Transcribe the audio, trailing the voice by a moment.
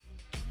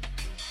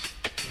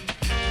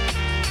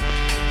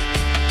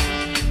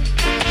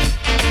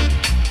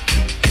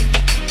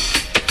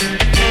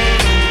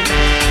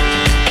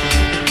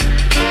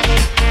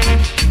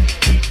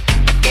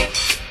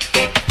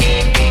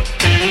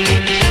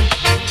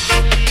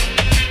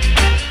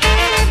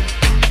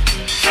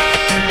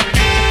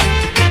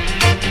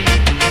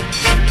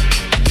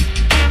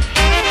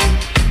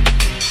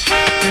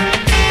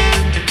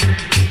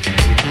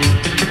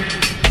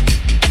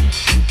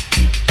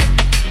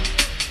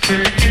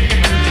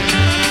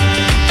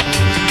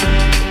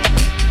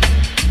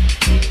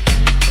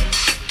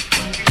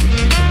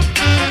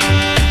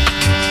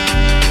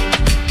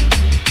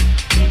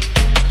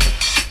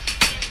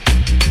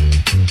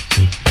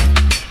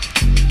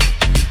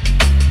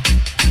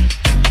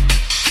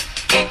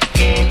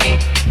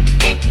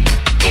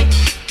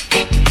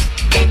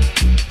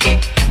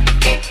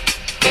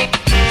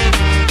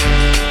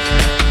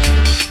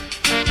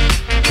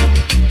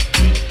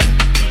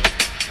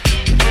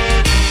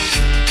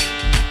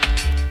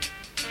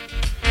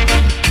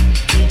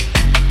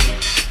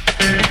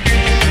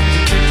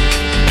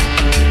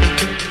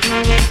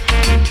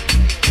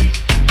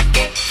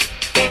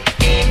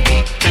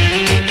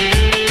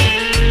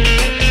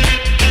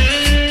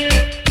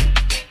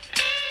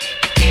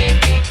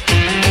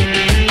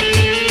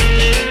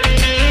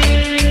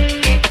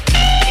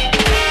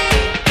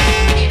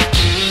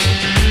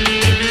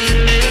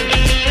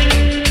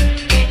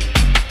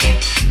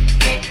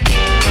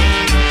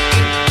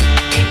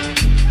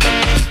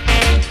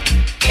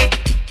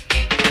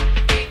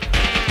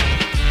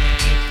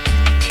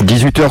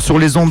18h sur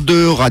les ondes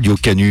de Radio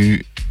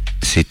Canu.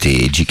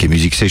 C'était JK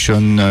Music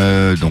Session.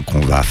 Donc on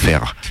va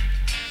faire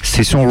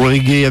session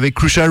reggae avec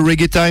Crucial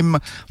Reggae Time.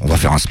 On va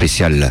faire un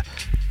spécial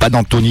Bad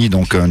Anthony,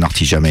 donc un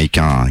artiste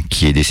jamaïcain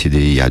qui est décédé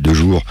il y a 2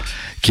 jours,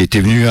 qui était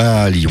venu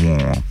à Lyon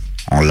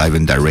en live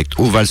and direct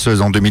aux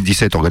Valseuses en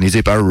 2017,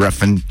 organisé par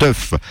Rough and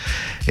Tough.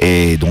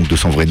 Et donc de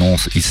son vrai nom,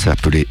 il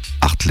s'appelait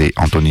Hartley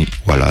Anthony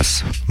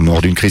Wallace,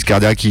 mort d'une crise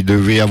cardiaque. Il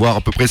devait avoir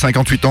à peu près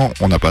 58 ans.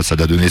 On n'a pas sa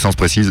date de naissance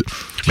précise,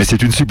 mais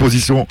c'est une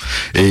supposition.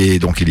 Et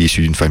donc il est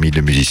issu d'une famille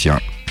de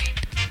musiciens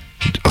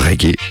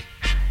reggae.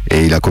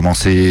 Et il a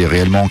commencé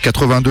réellement en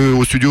 82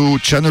 au studio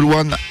Channel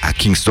One à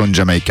Kingston,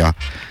 Jamaica.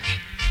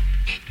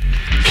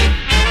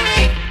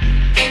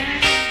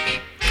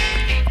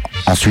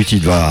 Ensuite,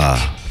 il va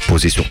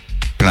poser sur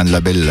plein de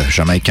labels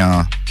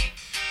jamaïcains,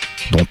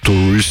 dont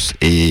Taurus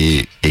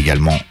et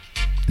également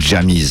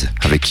Jamiz,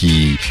 avec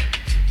qui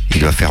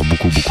il va faire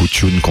beaucoup de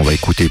tunes qu'on va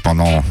écouter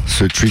pendant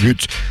ce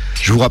tribute.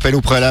 Je vous rappelle au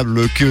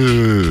préalable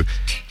que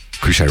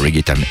Crucial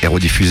Reggae Time est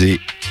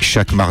rediffusé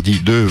chaque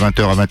mardi de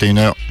 20h à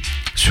 21h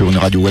sur une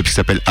radio web qui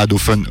s'appelle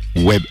Adophone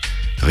Web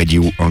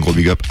Radio. Un gros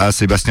big up à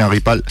Sébastien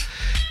Ripal.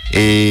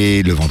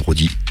 Et le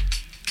vendredi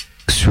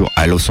sur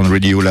Alloson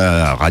Radio,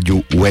 la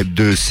radio web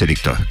de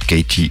Selecta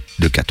Katie,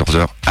 de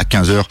 14h à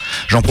 15h.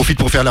 J'en profite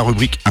pour faire la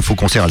rubrique Info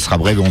Concert. Elle sera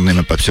brève, on n'est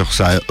même pas sûr que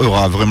ça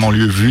aura vraiment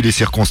lieu vu les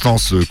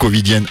circonstances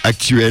covidiennes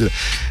actuelles.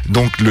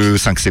 Donc le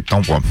 5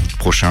 septembre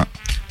prochain,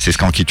 c'est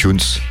Skanky Tunes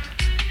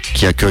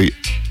qui accueille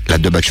la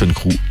Dub Action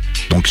Crew,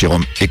 donc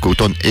Jérôme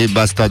Ecoton et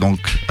Basta, donc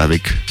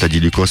avec Taddy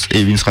Lucas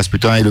et Vince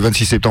Rasputin. Et le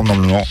 26 septembre dans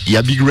le Nord, il y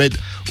a Big Red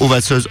aux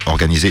Valseuses,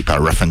 organisé par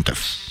Rough and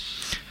Tough.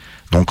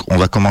 Donc on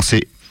va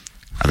commencer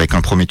avec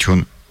un premier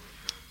tune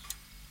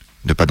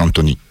de Bad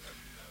Anthony.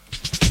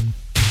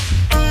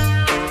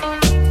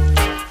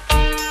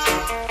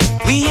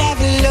 We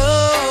have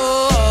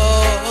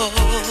love,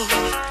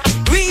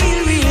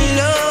 real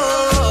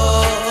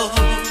love.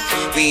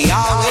 We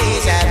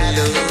always have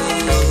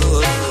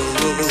love.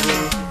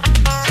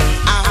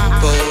 I'm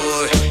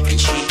poor and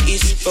she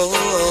is poor.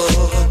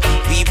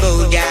 We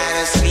both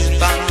gotta sleep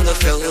on the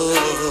floor.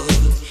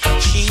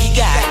 She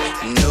got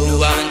no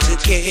one to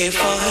care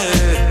for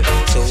her,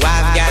 so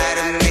I've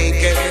gotta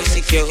make her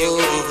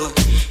secure.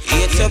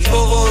 It's a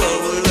poor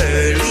old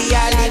world we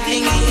are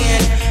living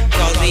in,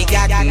 'cause we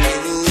got no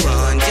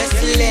one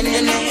just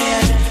lending a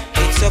hand.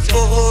 It's a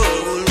poor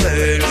old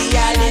world we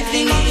are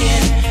living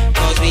in,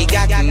 'cause we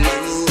got no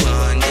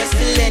one just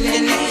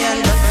lending a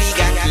hand. But we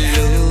got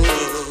love,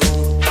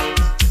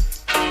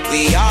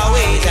 we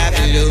always have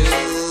love.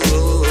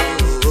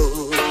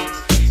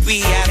 We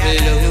have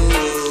love,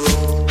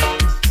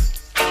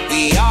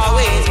 we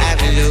always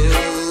have love.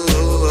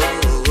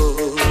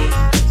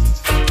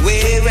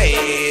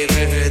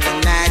 Wherever the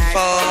night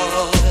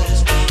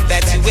falls,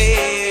 that's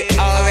where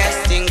our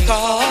resting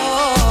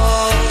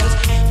calls.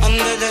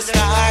 Under the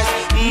stars,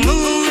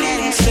 moon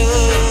and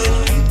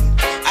sun,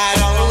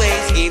 I'll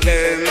always give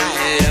her my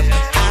love.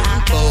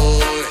 I'm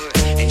poor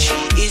and she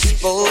is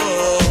poor.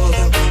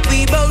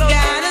 We both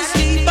gotta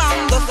sleep on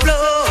the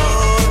floor.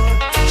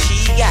 She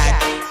got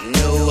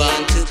no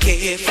one to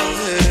care for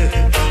her,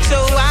 so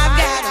I've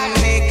gotta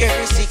make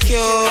her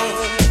secure.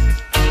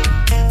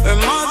 Her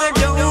mother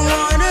don't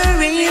want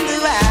her in the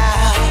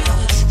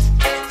house,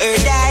 her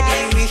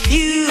daddy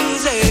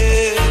refuse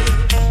her,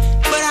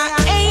 but I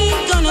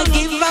ain't gonna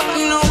give up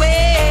no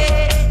way.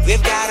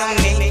 We've gotta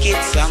make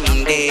it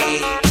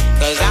someday,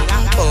 'cause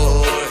I'm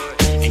poor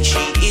and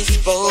she is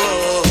poor.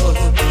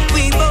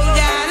 We both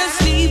gotta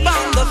sleep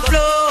on the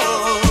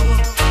floor.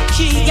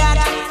 She got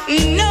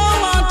no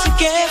one to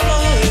care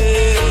for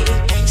her,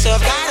 so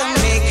I've gotta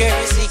make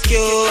her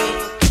secure.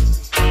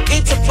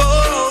 It's a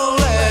poor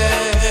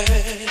world,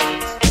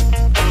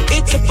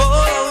 it's a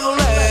poor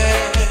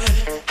world,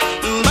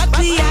 but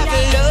we have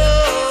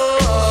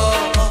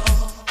love,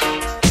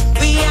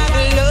 we have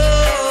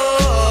love.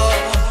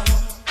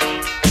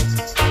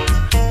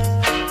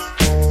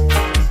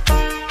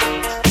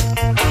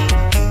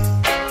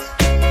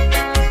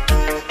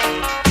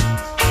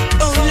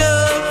 Oh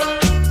love,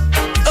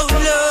 oh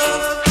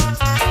love.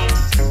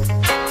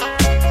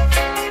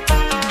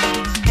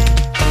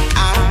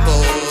 I'm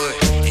poor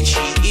and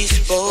she is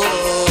poor.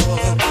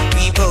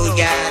 We both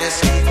gotta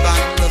sleep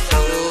on the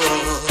floor.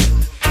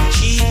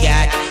 She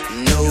got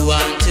no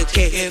one to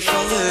care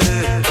for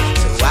her,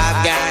 so I've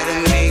gotta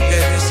make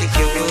her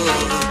secure.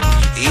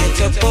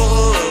 It's a poor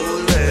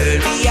old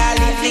world we are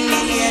living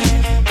in,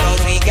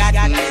 'cause we got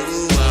no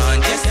one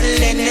just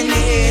lending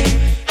in.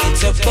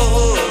 It's a poor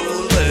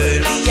old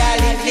world we are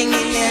living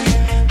in,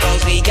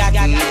 'cause we got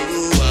no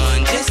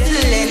one just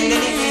lending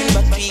in,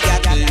 but we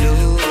got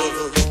love.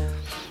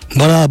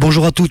 Voilà,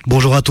 bonjour à toutes,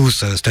 bonjour à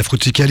tous, Steph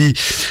Ruzzicali.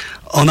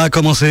 On a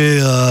commencé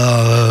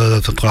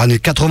pour l'année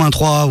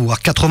 83 voire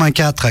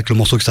 84 avec le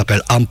morceau qui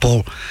s'appelle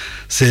Ample.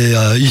 C'est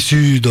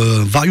issu de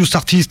various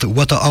artistes,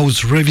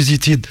 Waterhouse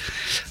Revisited,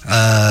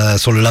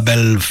 sur le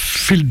label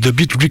Field the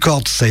Beat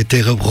Records. Ça a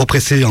été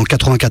repressé en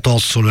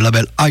 94 sur le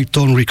label High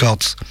Tone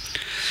Records.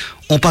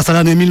 On passe à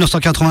l'année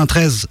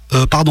 1993,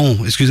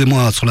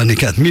 sur l'année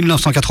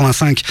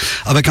 1985,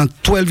 avec un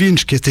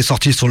 12-inch qui était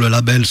sorti sur le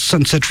label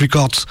Sunset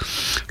Records.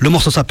 Le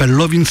morceau s'appelle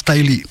Lovin'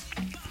 Styley.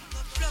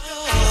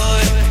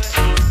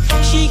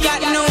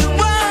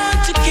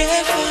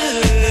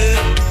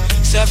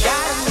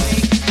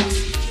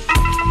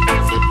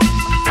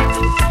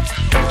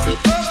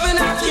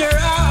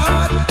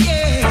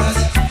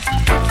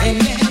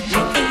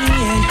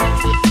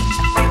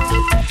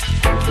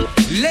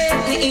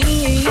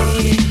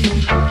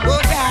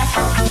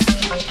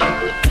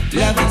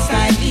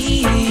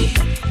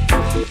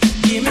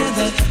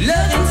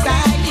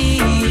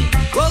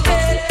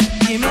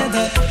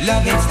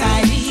 Loving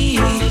style,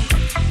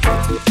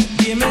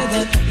 give me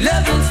the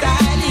loving style.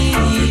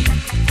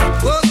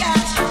 Oh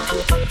gosh,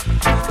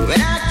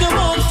 when I come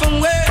home from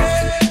work,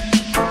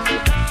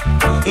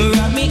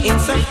 rub me in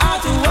some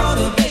hot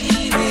water,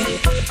 baby.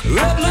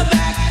 Rub my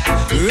back,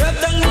 rub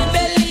down my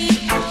belly.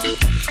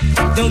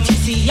 Don't you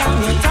see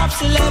I'm your top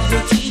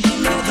celebrity? Give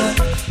me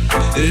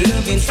the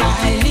loving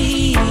style.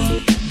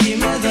 Give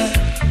me the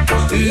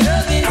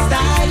loving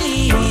style.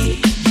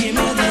 Give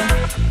me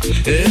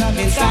the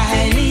loving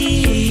style.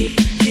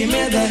 Give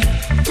me the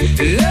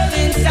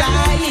loving style.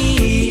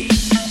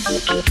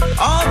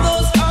 All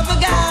those other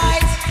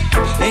guys,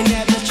 they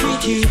never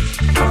treat you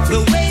the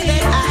way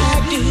that I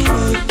do.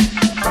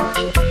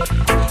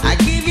 I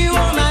give you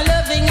all my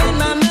loving and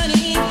my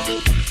money,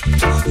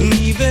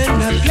 even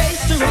a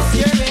place to rest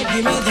your head.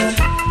 Give me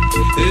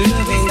the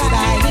loving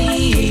style.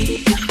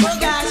 Oh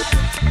gosh,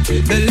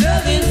 the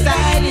loving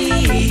style.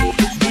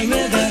 Give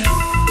me the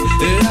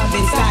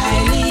loving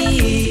style.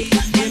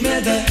 Give me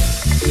the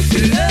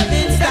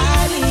loving style.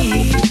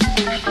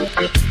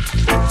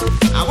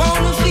 I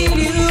wanna feel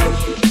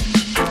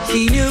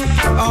you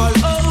all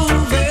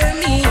over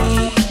me,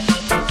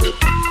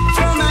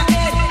 from my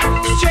head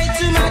straight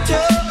to my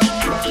toe.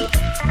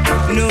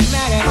 No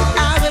matter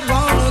how it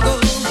wanna go,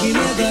 give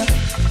me the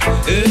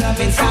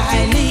loving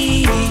style.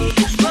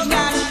 Oh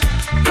God,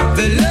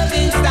 the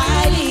loving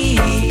style.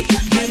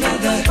 Give me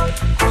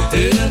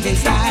the loving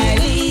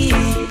style.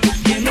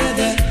 Give me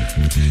the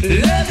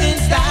loving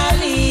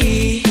style.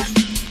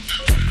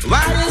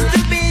 What is to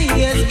be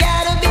has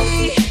gotta be.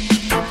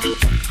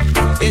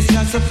 It's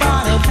just a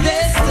part of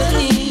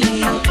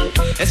destiny.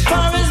 As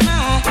far as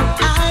my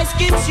eyes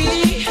can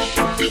see,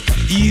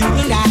 you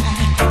and I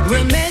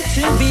were meant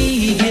to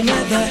be. Give me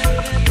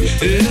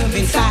the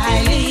loving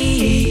style.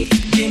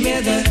 Give me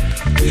the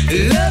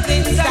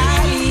loving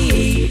style.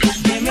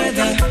 Give me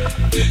the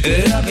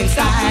loving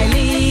style.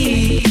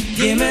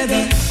 Give me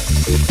the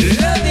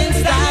loving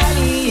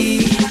style.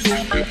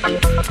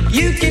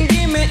 You can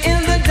give me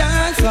in the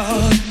dance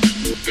hall,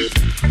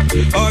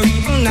 or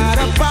even at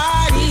a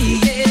party,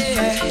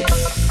 yeah.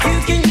 You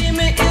can give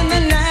me in the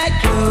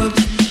nightclub,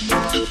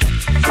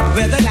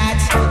 where the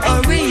lights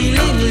are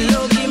really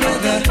low. Give me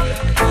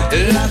the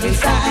loving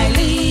style.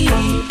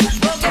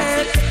 Oh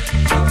girl,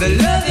 the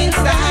loving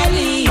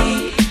style.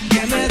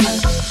 Give me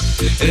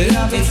the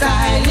loving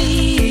style.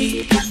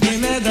 Give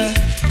me the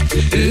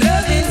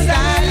loving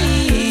style.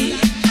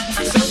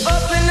 So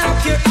open up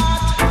your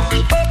heart,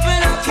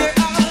 open up your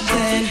heart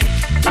and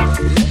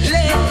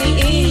let me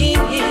in.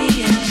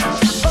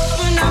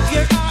 Open up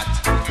your heart,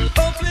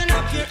 open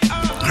up your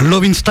heart.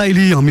 Lovin'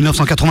 Styley en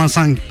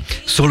 1985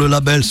 sur le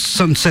label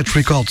Sunset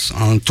Records,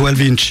 un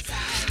 12-inch.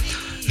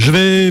 Je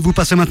vais vous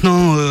passer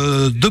maintenant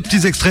deux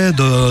petits extraits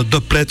de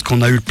dubplate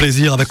qu'on a eu le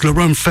plaisir avec le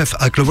Rough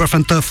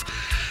and Tough,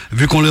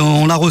 vu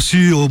qu'on l'a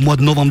reçu au mois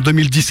de novembre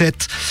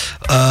 2017.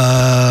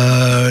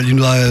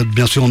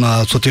 Bien sûr, on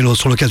a sauté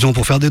sur l'occasion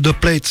pour faire des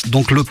dubplates.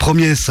 Donc le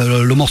premier,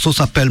 le morceau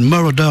s'appelle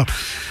Murder.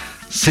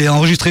 C'est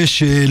enregistré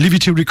chez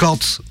Liberty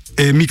Records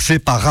et mixé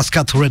par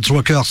Rascat Red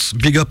Rockers.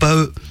 Big up à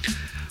eux.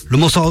 Le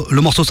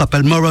morceau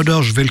s'appelle Murder.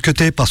 Je vais le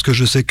cutter parce que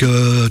je sais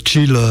que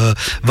Chill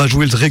va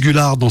jouer le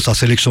régular dans sa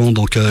sélection.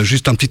 Donc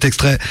juste un petit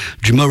extrait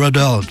du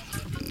Murder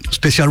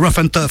spécial Rough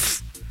and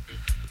Tough.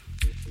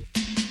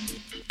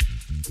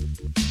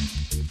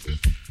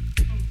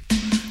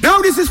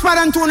 Now this is Pat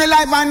and Tony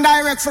live and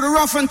direct for the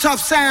Rough and Tough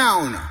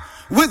sound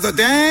with the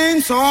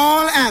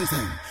dancehall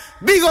anthem.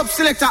 Big up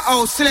Selector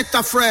House,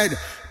 Selector Fred,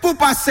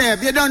 Pupa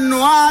Seb, you don't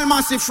know, all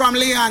massive from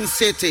Leon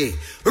City.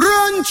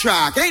 Run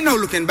track, ain't no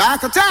looking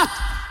back, attack.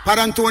 Pat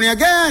and Tony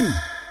again,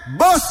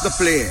 bust the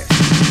place.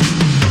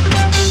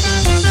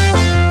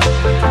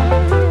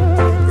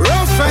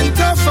 Rough and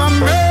Tough and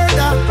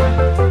murder,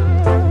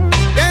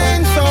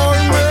 dancehall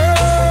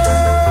murder,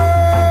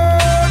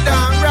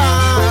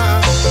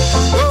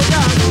 oh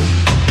God,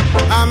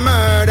 a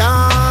murder,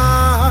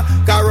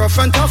 got rough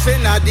and tough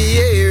in the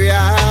area,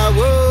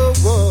 whoa,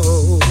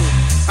 whoa,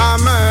 a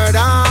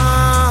murder,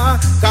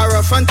 got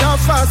rough and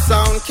tough a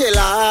sound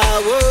killer,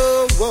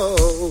 whoa,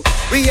 whoa.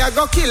 We a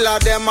go killer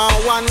them a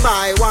one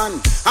by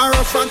one, and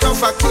rough and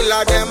tough a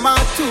killer them a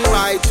 2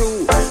 by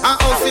 2, and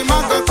Aussie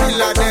man go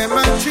killer them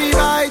a 3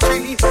 by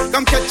 3.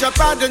 Come catch a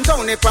pad and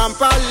Tony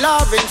Pampa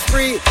loving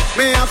spree.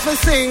 Me have to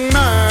sing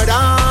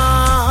murder,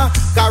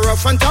 got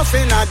rough and tough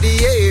in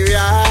the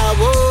area,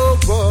 whoa,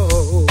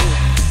 whoa.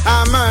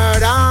 a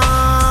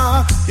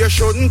murder. You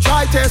shouldn't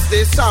try test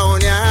this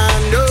sound, yeah,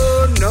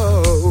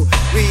 no.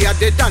 We had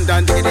the dan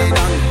diggity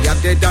dan, we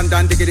had the dan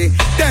diggity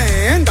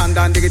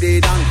dan diggity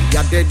dan, we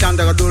had the dan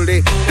diggity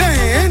dan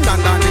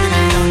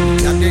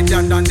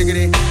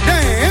diggity dan, we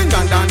had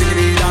the dan diggity dan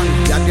diggity dan,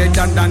 we had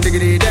the dan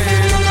diggity dan.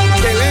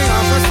 Killing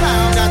off a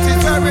sound that is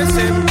very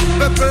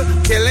simple.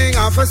 Killing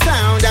off a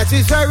sound that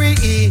is very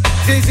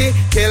easy.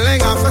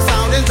 Killing off a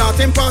sound is not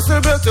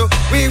impossible to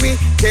we.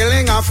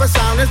 Killing off a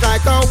sound is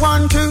like a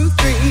 1, 2,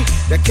 3.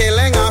 The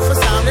killing off a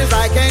sound is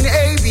like an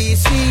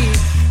ABC.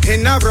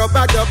 In a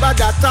rubber dubber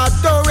that a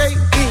do-re.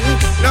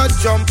 No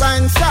jump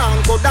and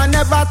sound could I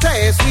never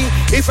test me.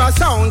 If a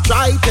sound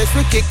try test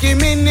we kick him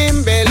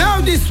in belly.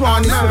 Now this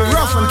one is the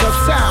rough and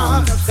tough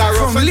sound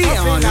from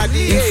Leon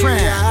in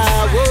France.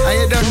 And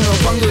you don't know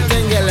from the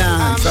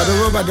Tengeland, so the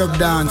rubber dub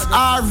dance.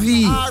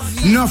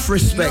 RV, enough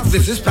respect.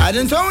 This is Pat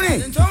and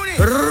Tony.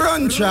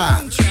 Run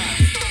track.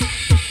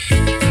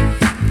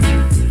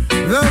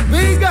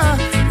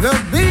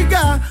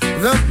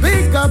 The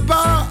bigger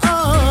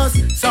boss.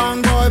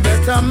 Sound boy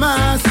better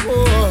mass.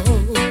 Whoa.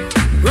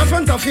 Rough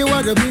and tough, you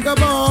are the bigger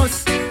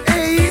boss.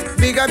 Hey,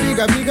 bigger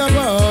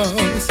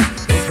boss.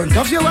 Rough and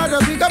tough, you are the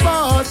bigger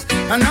boss.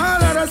 And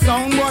all of the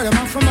sound boy, them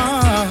are from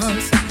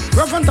us.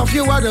 Rough and tough,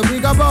 you are the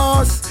bigger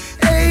boss.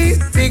 Hey,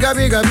 bigger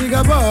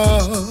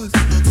boss.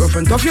 Rough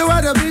and tough, you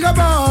are the bigger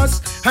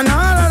boss. And all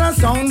of the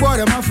sound boy,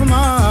 them are from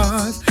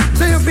us.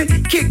 So you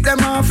fit kick them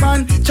off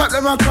and chop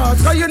them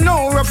across. Cause you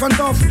know rough and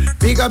tough,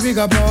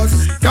 bigger boss.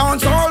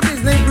 Dance all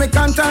business, me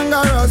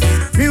cantangerous.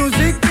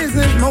 Music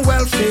business, me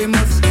well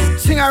famous.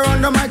 Sing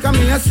around the mic and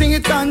me a sing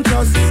it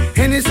conscious.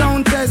 Any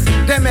sound test,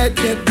 them head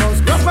get boss.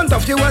 Rough and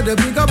tough, you are the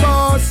bigger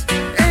boss.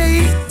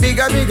 Hey,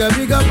 bigger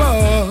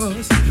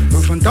boss.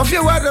 Rough and tough,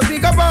 you are the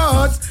bigger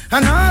boss.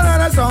 And all of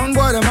the sound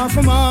boy, them are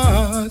from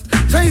us.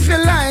 So if you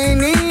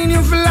line in,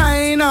 you feel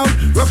line out.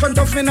 Rough and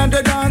tough in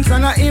the dance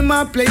and I him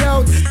a play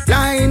out.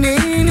 Line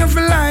in, you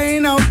feel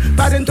line out.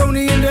 Bad and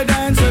Tony in the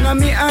dance and I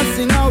me a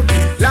sing out.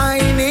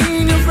 Line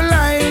in, you feel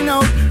line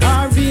out.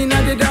 RV in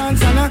the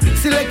dance and I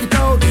select it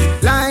out.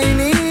 Line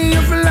in,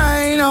 you feel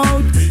line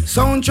out.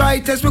 Sound try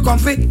test, we come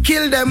fit,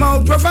 kill them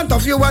out. Rough and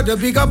tough, you are the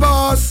bigger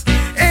boss.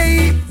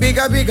 Hey,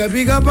 bigger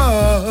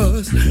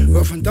boss.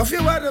 Rough and tough,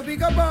 you are the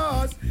bigger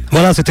boss.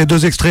 Voilà, c'était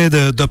deux extraits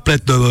d'Uplet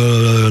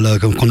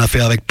qu'on a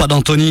fait avec Pat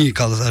Anthony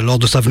lors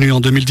de sa venue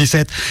en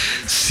 2017.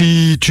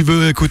 Si tu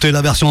veux écouter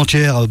la version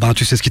entière, ben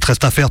tu sais ce qu'il te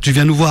reste à faire. Tu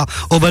viens nous voir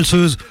aux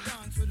Valseuses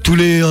tous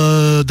les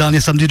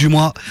derniers samedis du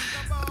mois.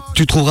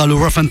 Tu trouveras le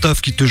Rough and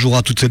Tough qui te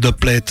jouera toutes ces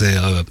Uplet. Et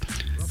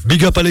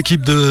big up à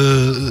l'équipe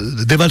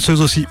des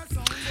Valseuses aussi.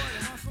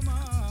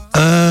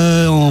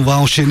 On va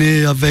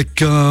enchaîner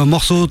avec un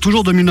morceau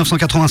toujours de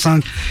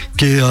 1985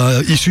 qui est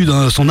issu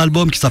de son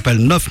album qui s'appelle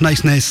Nuff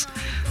Niceness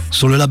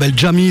sur le label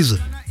Jammies.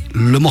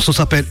 Le morceau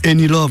s'appelle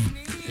Any Love.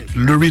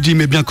 Le rhythm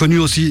est bien connu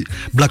aussi.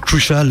 Black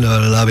Crucial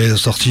l'avait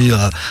sorti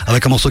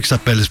avec un morceau qui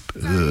s'appelle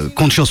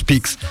Conscious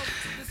Peaks.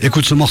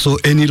 Écoute ce morceau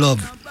Any Love.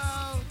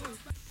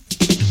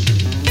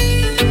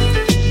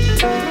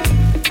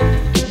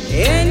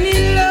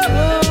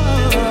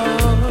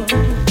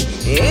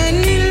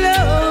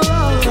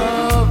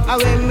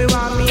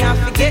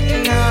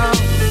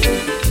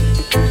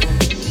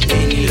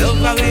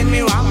 When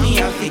me want me,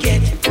 I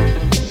forget.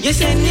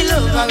 Yes, any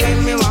lover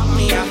when me want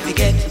me, I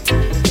forget.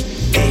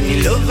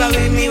 Any lover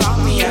when me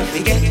want me, I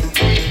forget.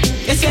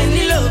 Yes,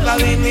 any lover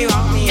when me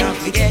want me, I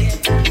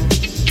forget.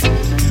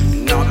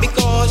 Not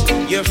because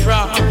you're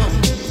from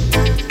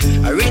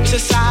a rich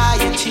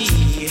society.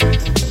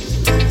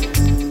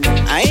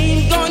 I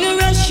ain't gonna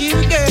rush you,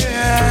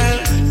 girl,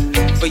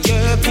 for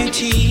your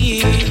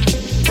beauty.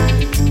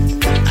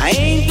 I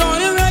ain't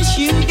gonna rush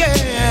you,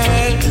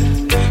 girl,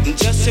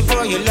 just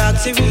for your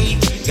luxury.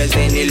 Cause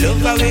any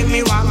lover when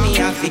me want me,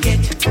 I forget.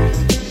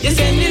 Yes,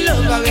 any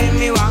lover when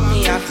me want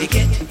me, I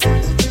forget.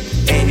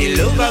 Any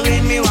lover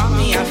when me want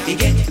me, I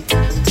forget.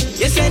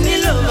 Yes, any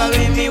lover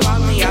when me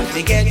want me, I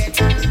forget.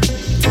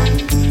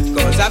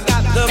 Cause I've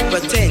got the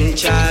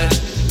potential.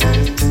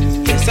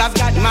 Yes, I've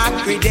got my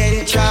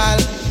credential.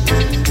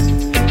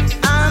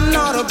 I'm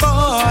not a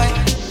boy.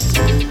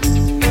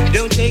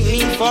 Don't take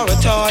me for a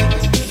toy.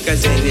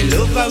 Cause any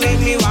lover when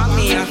me want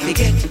me, I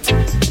forget.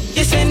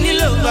 Yes, any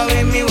lover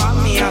when me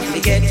want me, I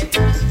forget.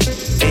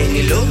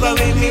 Any lover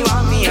when me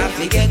want me, I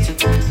forget.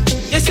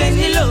 Yes,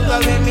 any lover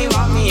when me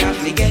want me, I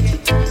forget.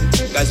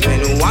 Cause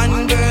when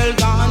one girl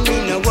gone,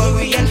 me no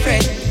worry and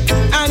fret.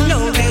 I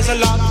know there's a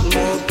lot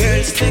more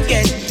girls to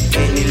get.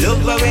 Any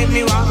lover when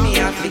me want me,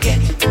 I forget.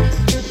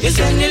 Yes,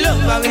 any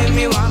lover when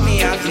me want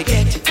me, I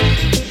forget.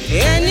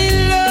 Any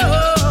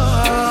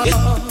love,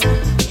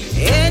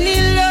 any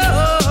love.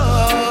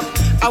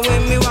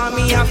 When me want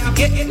me, I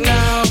forget it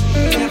now.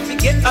 I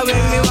forget.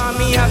 When me want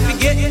me, I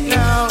forget it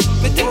now.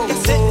 But take a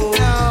set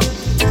now.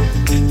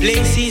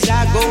 Places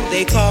I go,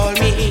 they call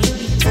me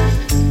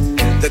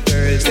the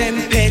girls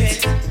them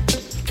pet.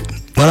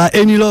 Voilà,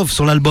 Any Love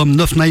sur l'album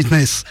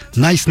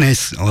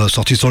Niceness,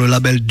 sorti sur le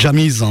label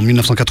Jammies en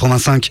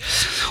 1985.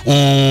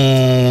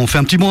 On fait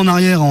un petit bond en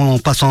arrière en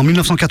passant en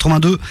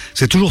 1982.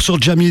 C'est toujours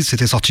sur Jammies,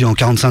 c'était sorti en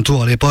 45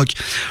 tours à l'époque.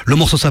 Le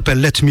morceau s'appelle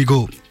Let Me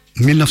Go,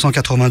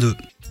 1982.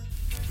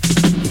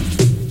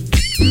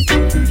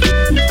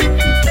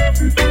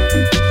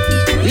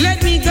 Let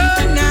me go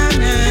now,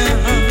 now.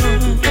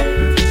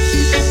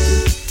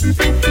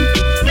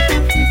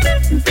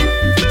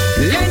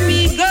 Let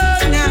me go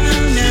now,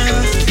 now.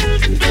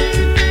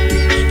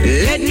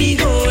 Let me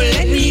go,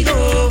 let me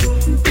go.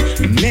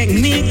 Make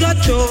me go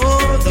to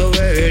the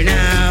world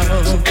now.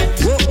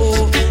 Whoa,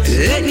 oh.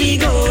 Let me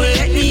go,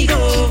 let me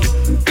go.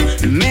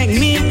 Make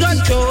me go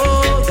to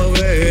the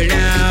world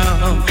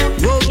now.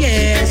 Whoa,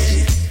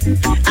 yes.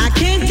 I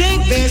can't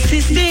take their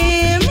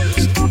system.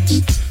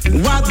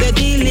 What they're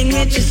dealing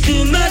with is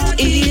too much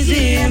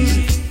easy.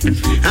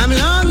 I'm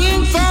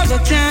longing for the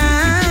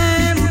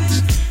time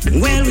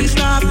when we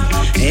stop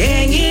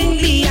hanging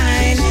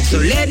behind. So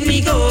let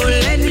me go,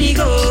 let me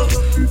go.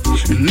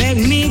 Make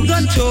me go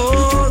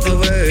to the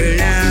world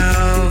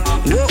now.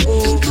 Whoa,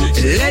 oh.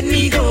 Let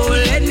me go,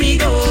 let me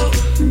go.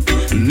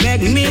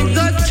 Make me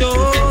go to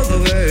the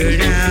world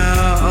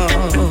now.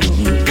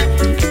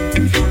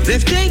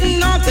 They've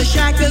taken off the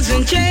shackles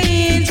and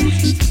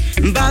chains,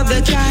 but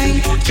they're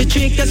trying to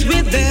trick us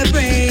with their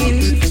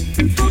brains.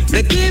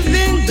 They're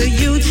giving the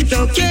youth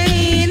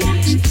cocaine,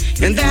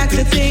 and that's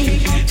the thing,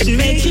 it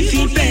makes you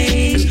feel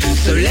pain.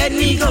 So let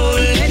me go,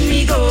 let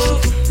me go.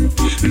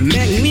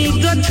 Make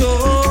me go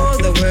to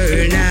the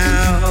world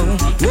now.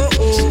 Whoa,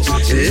 oh.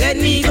 Let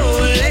me go,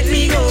 let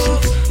me go.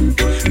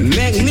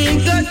 Make me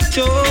go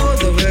to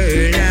the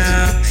world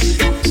now.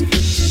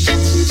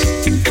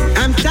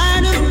 I'm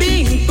tired of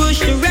being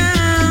pushed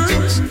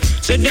around,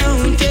 so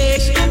don't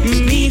take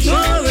me for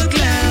a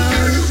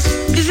clown.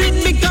 Is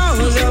it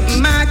because of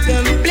my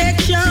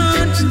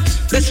complexion?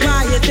 That's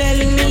why you're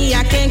telling me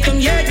I can't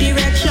come your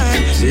direction.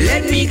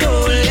 Let me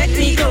go, let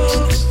me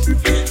go.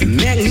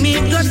 Make me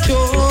go to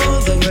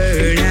the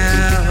world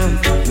now.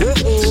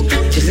 Whoa,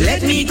 just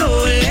let me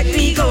go, let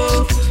me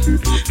go.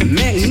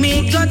 Make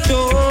me go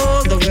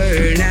to the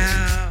world now.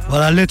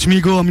 Voilà, Let Me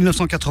Go en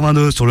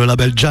 1982 sur le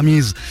label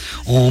Jammies.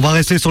 On va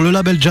rester sur le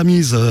label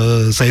Jammies.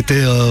 Ça a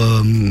été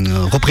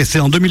repressé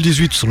en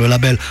 2018 sur le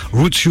label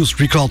Roots Youth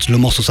Records. Le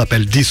morceau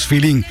s'appelle This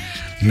Feeling,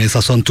 mais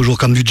ça sonne toujours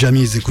comme du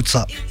Jammies. Écoute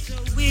ça.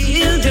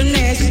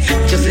 Wilderness,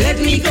 just let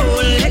me go,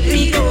 let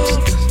me go.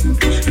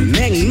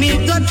 Make me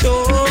go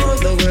to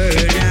the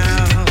world now.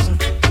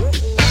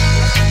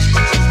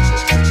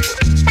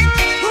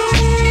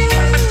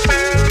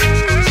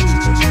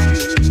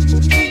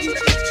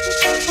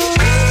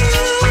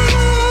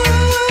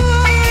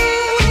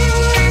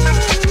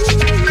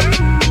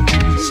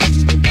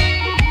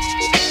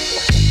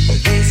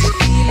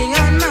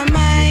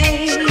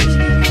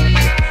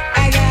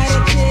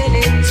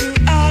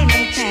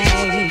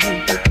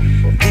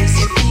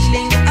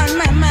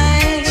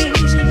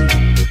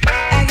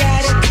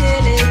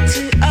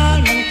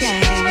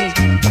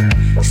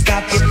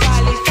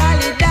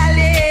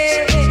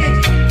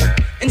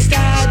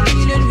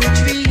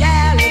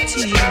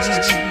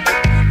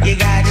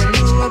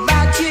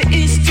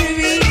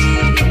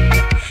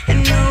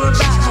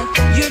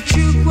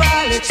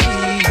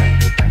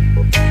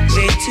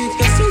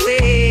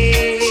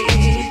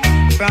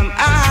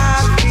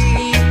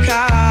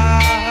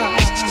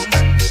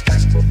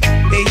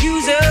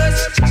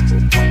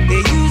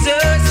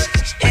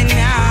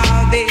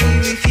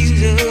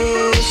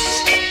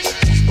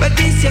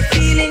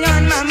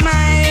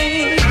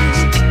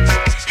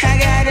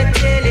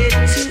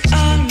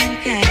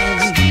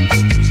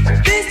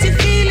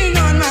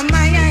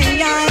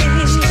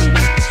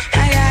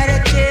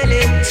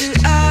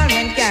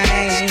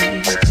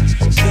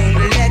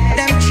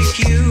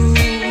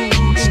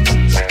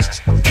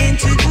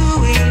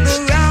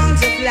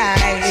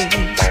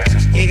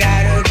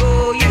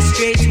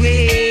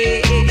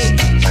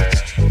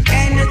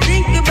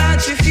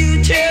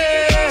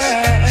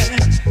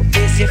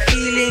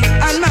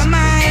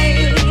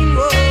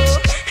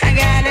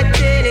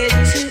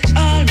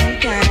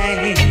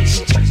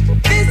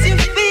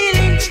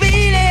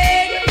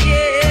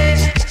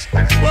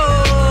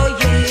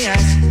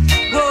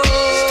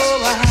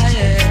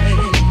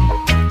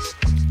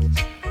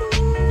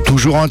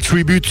 Toujours un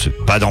tribute,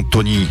 pas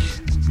d'Anthony,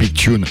 Big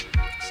Tune.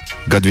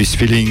 God This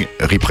Feeling,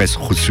 Repress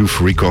Roots Youth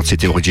Records,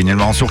 c'était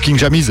originellement sur King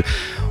Jammies.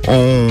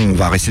 On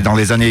va rester dans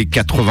les années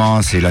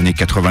 80, c'est l'année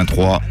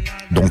 83.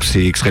 Donc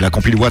c'est extrait de la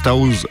compil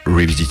Waterhouse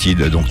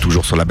Revisited, donc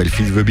toujours sur la label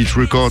Feel the Beat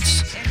Records.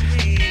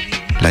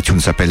 La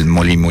tune s'appelle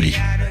Molly Molly.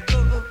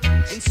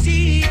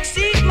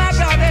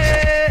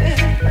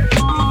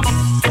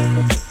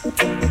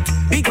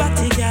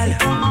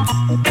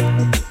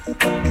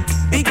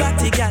 Big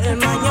body girl,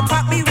 man, you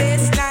pop me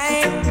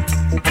waistline.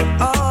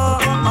 Oh,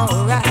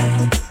 alright.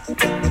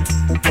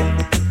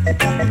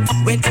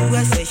 Went to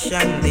a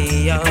session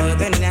the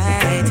other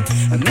night.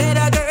 I met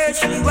a girl,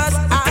 she was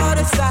out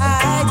of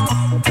sight.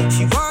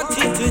 She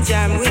wanted to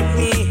jam with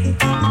me,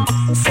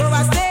 so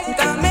I said,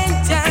 come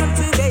and jam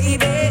too,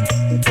 baby.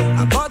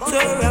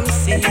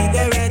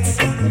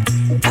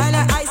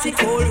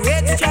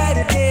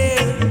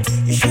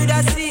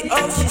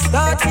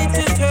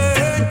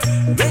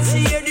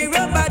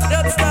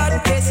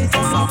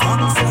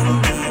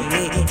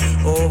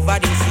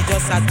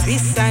 a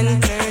twist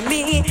and turn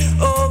me.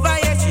 Over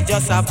here she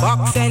just a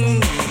box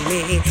and heal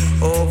me.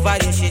 Over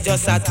here she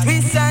just a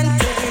twist and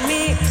turn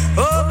me.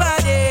 Over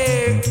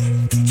there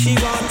she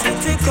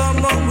wanted to come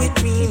home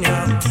with me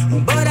now,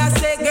 but I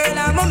say, girl,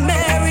 I'm a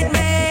married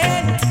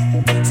man,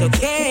 so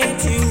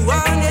can't you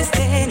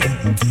understand?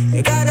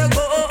 You gotta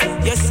go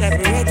your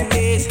separate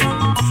ways.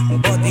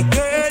 But the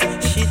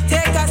girl, she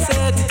take a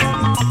set.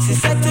 She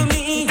said to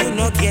me, you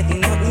not get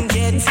nothing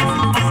yet.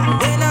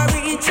 When I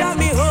reach out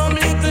me home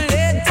little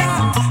later,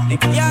 the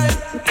girl,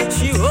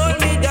 she hold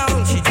me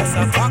down. She just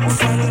a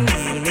box and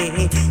heal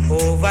me.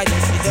 Over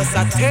here she just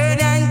a turn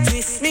and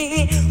twist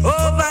me.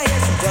 Over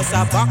here she just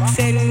a box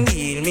and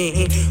heal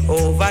me.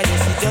 Over here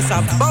she just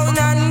a bound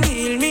and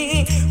heal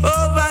me.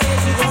 Over here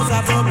she was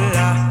a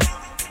bubbler.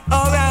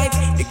 Alright,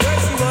 the girl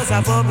she was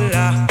a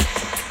bubbler.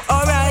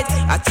 Alright,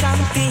 a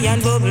champion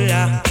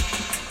bubbler.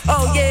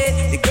 Oh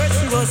yeah, the girl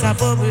she was a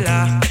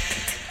bubbler.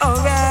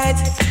 Alright,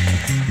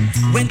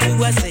 went to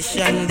a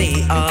session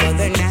the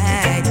other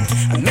night.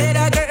 I met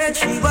a girl,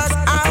 she was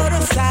out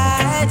of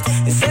sight.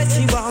 Said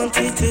she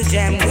wanted to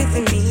jam with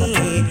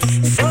me.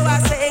 So I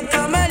said,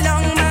 come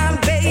along my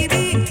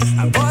baby.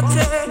 I bought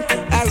her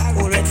a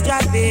cool red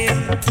strawberry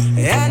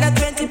and a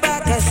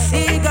 20-pack of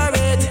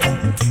cigarette.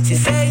 She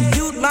said,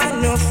 you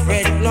man, no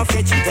fret,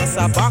 she just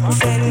a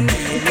box and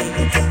me.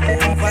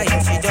 Over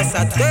here she just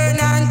a turn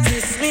and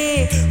twist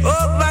me.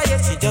 Over here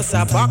she just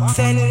a box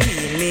and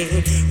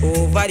me.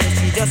 Over here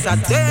she just a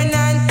turn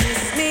and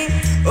twist me.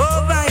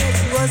 Over here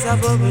she was a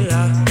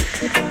bubbler.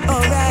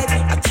 Alright,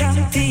 a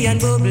champion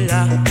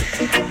bubbler.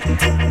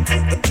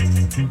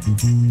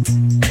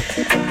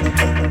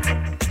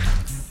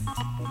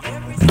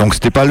 Donc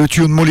c'était pas le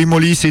tune Molly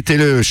Molly, c'était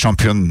le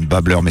champion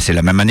Babbler, mais c'est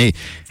la même année,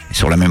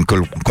 sur la même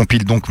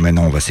compile, donc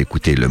maintenant on va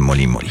s'écouter le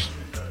Molly Molly.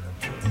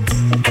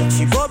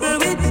 She bubble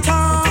with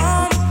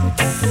Tom,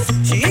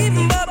 she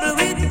even bubble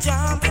with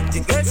John. The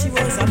girl she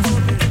was a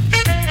bubble.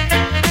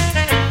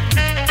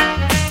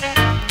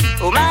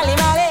 Oh Molly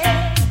Molly,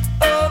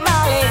 oh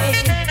Molly,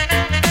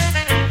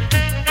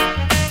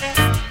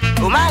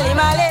 oh Molly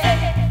Molly.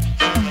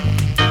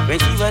 When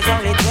she was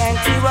only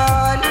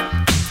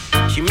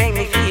 21, she made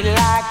me feel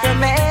like a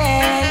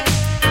man.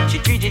 She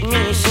treated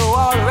me so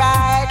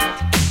alright.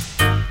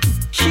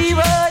 She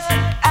was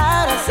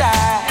out of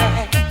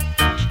sight.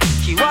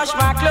 She washed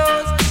my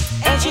clothes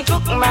and she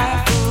cooked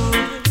my food.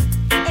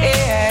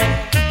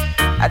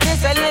 Yeah,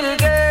 just a little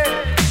girl,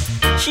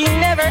 she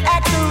never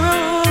acted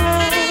rude.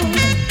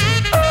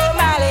 Oh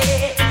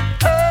Molly,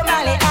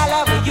 I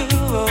love you.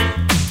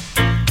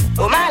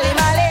 Oh Molly,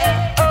 Molly,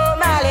 oh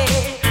Molly,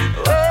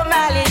 oh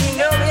Molly, you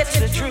know it's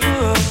the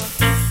truth.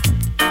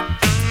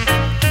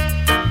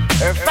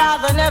 Her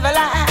father never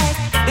liked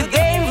the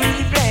game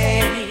we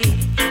play.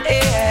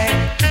 Yeah,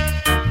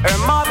 her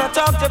mother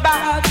talked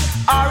about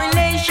our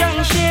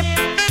relationship.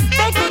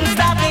 They couldn't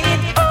stop it.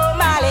 Oh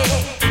Molly,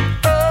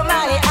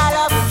 I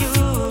love you.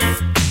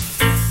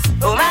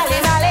 Oh Molly,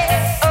 Molly,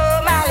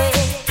 oh Molly,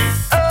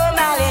 oh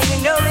Molly, you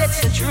know it's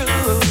the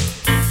truth.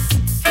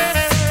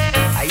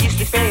 I used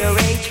to pay her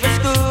age for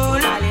school.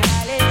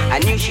 I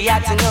knew she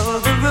had to know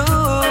the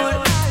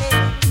rule.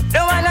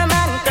 Don't want a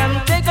man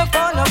come take her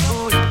for no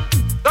fool.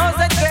 'Cause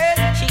that girl,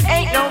 she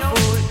ain't no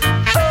fool.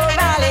 Oh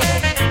Molly,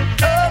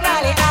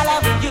 I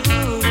love you.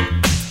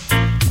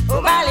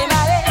 Oh Molly,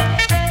 Molly.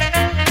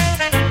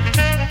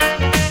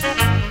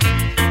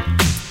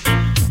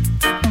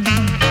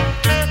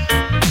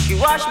 She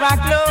washed my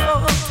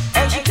clothes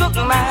and she cooked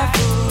my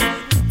food.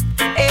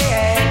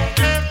 Yeah.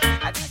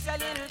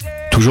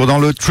 Toujours dans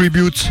le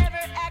tribute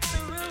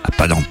à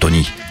Pat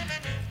Anthony.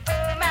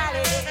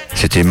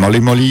 C'était Molly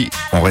Molly,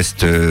 on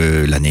reste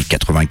l'année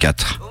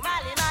 84.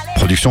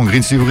 Production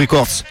Green Sleeve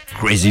Records,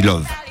 Crazy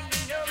Love.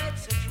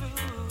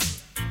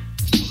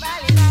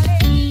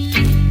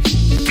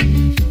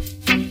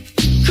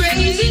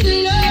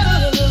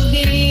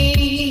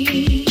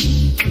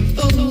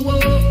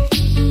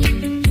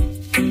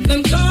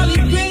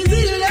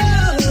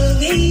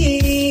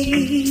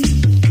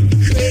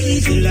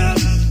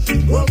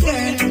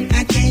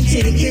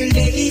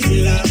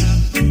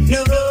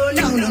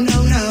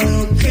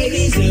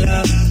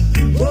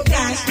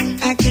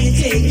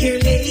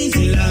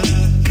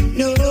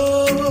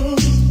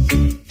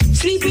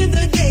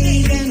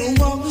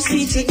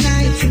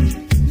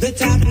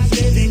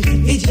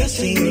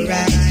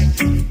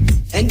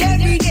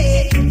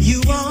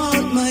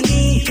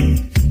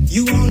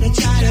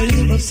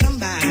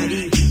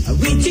 Somebody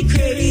with your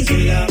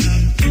crazy love.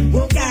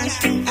 Oh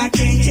gosh, I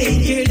can't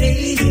take your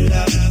lazy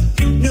love.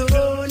 No,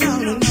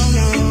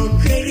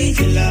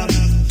 crazy love.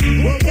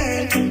 Oh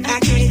girl, I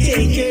can't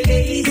take your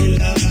lazy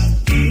love.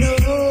 No,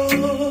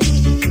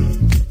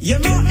 your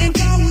mom and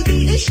pa would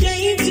be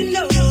ashamed to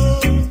know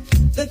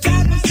the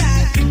type of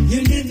life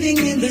you're living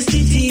in the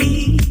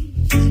city.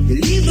 You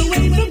live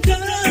away from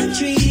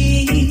country.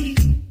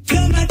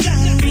 You're my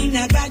time,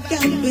 I got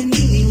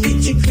company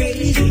with your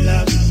crazy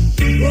love.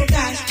 Oh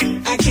gosh,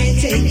 I can't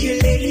take your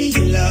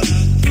lazy love.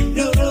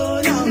 No,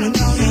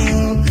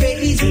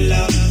 crazy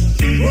love.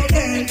 Oh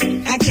girl,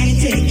 I can't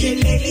take your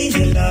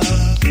lazy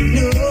love.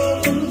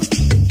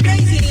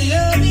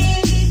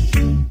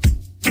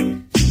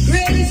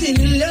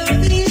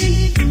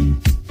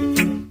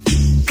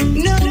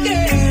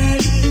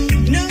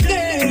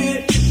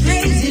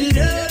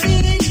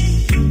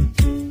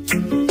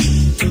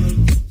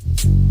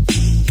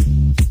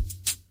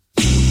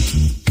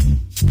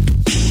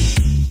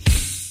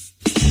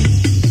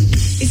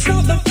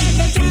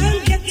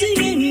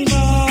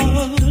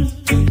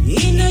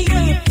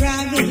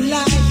 private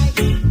life,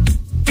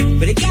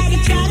 but you gotta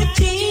try to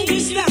change your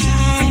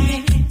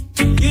style.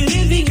 You're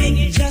living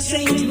it just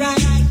ain't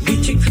right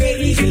with your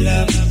crazy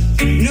love.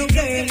 No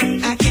girl,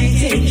 I can't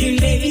take your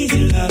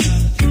lazy love.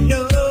 No,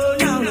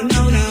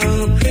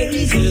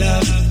 crazy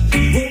love.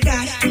 Oh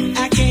gosh,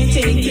 I can't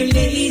take your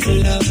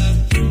lazy love.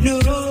 No,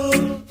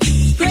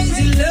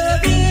 crazy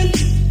loving.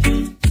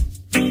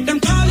 I'm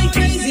calling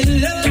crazy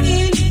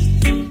loving.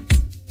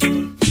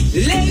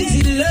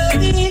 Lazy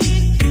loving.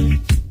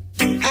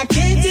 I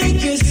can't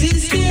take your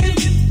system.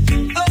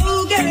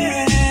 Oh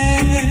girl,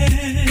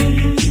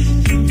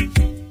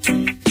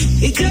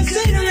 it just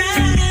ain't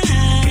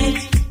right.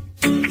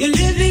 You're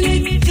living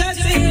it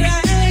just ain't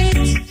right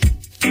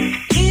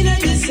in a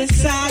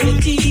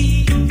society.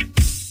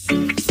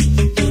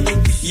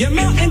 You're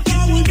more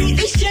empowered, be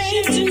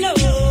ashamed to know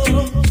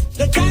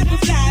the type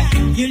of life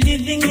you're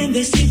living in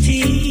the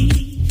city.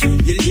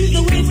 You live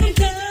away from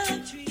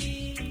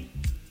country.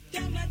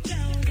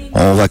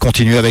 On va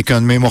continuer avec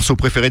un de mes morceaux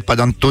préférés de Pat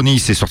Anthony,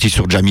 c'est sorti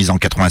sur Jammy's en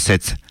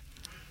 87.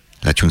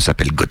 La tune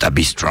s'appelle Gotta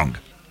Be Strong.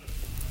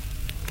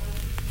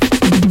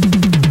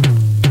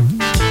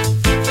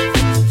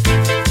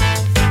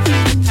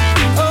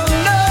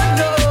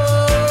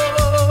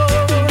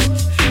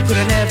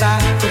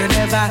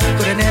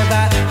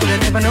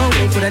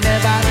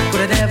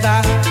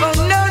 Oh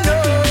no,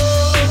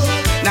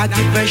 not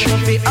give a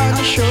trophy on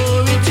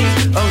surety.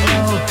 Oh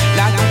no,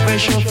 not give a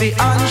trophy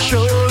on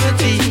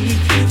surety.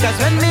 Cause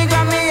when me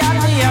got me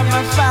have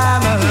my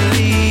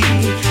family.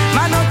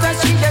 Man out the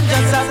street, them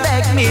just a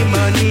beg me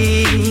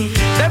money.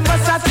 Them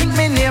must a think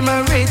me name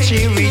a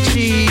Richie.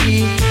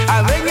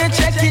 And when you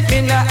check it,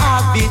 me no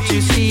have it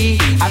to see.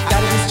 I've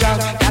gotta be strong,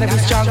 gotta be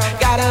strong,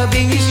 gotta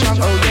be strong.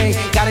 Oh yeah,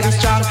 gotta be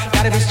strong,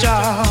 gotta be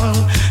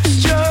strong.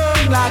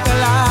 Strong like a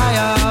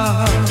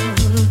lion.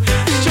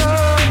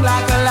 Strong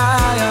like a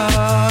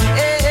lion.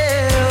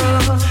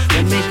 Yeah.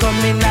 When me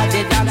come in at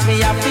the dance,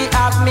 me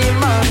have me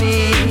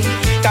money.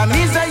 Cause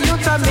me's a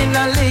youth, I'm in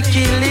a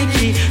licky.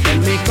 When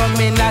me come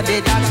in at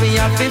the dance, me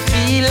have to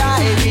feel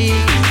like me.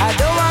 I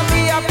don't want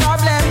be a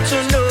problem to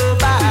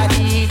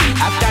nobody.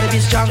 I've gotta be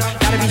strong,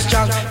 gotta be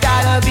strong,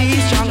 gotta be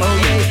strong. Oh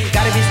yeah,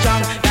 gotta be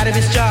strong, gotta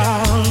be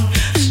strong.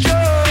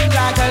 Strong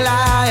like a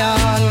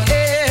lion,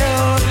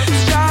 yeah.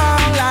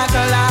 Strong like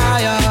a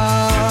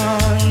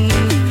lion.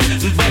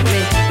 But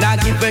me not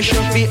give a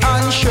trophy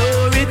on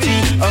surety.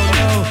 Oh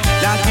no,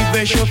 not give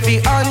a trophy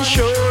on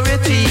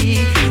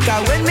surety.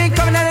 Cause when me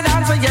come in at the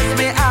dance, yes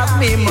me have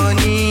me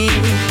money.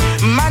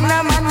 Man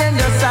them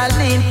just a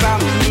lean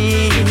from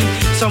me.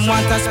 Some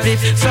want a split,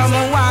 some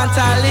want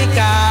a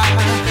liquor.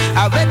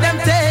 I bet them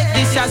take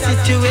this a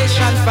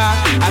situation far.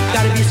 I've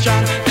gotta be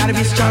strong, gotta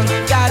be strong,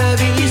 gotta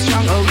be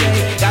strong. Oh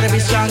yeah, gotta be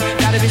strong,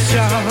 gotta be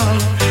strong.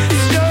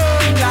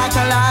 Strong like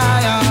a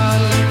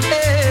lion,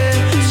 yeah.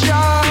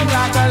 Strong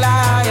like a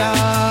lion.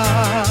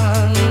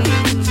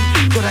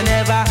 Coulda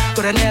never,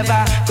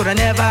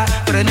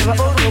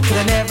 oh no,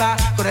 coulda never,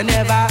 no. Coulda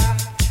never,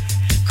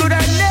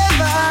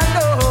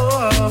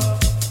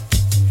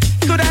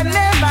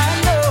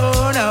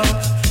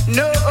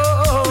 no.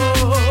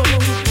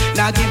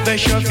 Not give a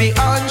trophy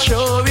on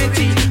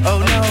surety. Oh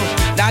no,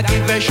 not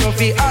give a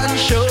trophy on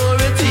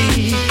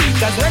surety.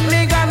 Cause when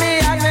me got me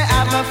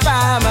have my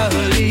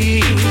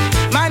family.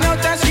 Man out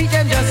the street,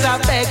 them just a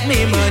beg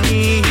me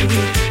money.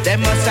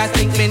 Them must a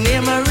think me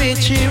name a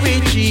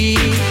Richie.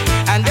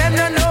 And them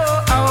don't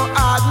know how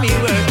hard me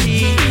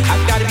working.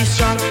 I've gotta be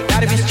strong,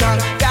 gotta be strong,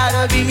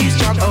 gotta be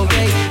strong.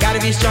 Okay, gotta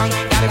be strong,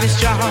 gotta be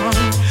strong.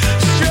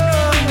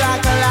 Strong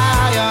like a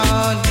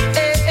lion,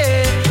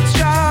 eh.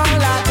 Strong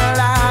like a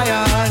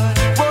lion.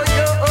 Oh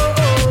yo,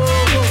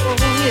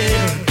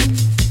 yeah.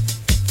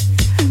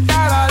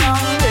 Come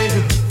along, yeah.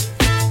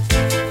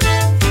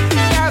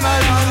 Come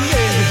along,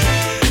 yeah.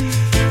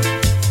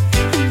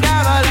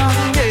 Come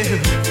along, yeah.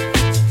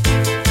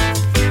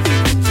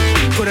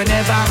 Coulda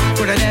never,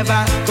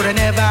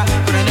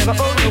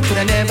 oh no,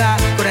 coulda never,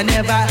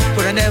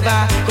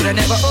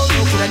 oh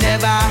no, coulda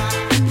never,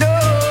 no.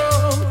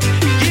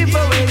 Give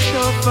away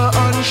chauffeur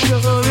on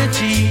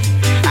surety.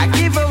 I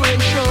give away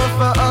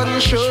chauffeur on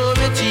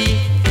surety.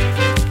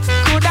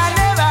 Coulda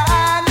never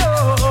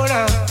know,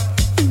 no.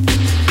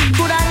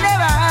 Coulda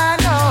never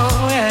know,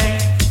 yeah.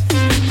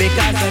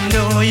 Because I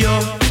know you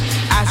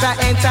as an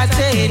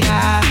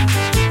entertainer.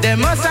 They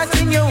must have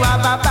seen you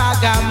have a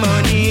bag of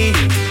money.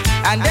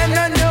 And them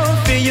don't know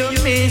for your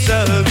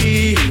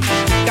misery.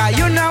 Cause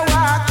you know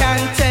I can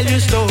tell you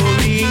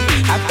story.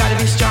 I've gotta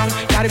be strong,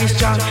 gotta be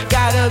strong,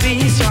 gotta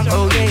be strong.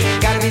 Oh yeah,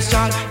 gotta be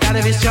strong,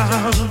 gotta be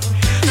strong.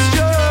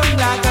 Strong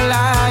like a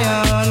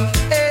lion,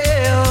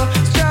 eh.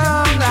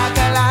 Strong like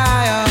a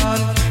lion,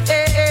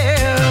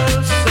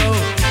 eh. So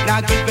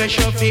now give a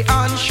trophy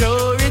on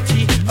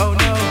surety. Oh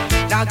no,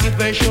 now give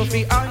a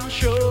trophy on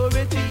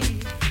surety.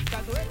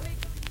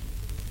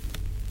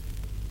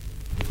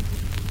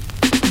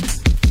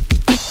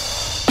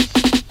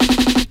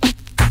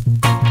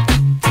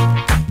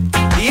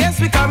 Yes,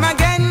 we come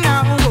again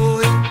now,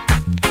 boy.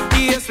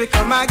 Yes, we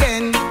come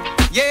again.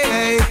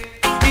 Yeah.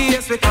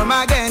 Yes, we come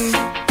again,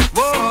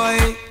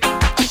 boy.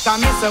 Cause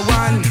me say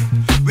one,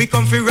 we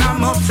come for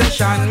ram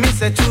obsession. Me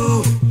say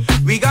two,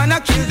 we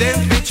gonna kill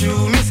them for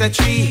true. Me say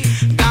three,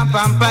 Gamp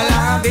and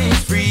Palabin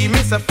free. Me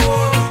say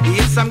four,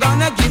 yes I'm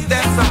gonna give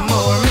them some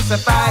more. Me say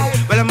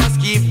five, well I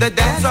must keep the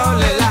dance all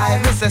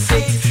alive. Me say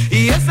six,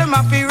 yes I'm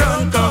happy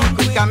run come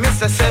quick. And me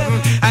say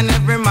seven, and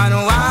every man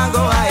who want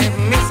go ahead.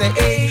 Me say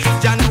eight,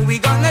 Jah know we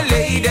gonna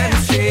lay them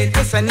straight.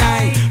 Me say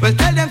nine, well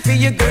tell them for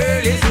your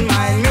girl is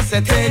mine. Me say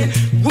 10,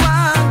 go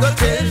on go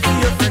tell for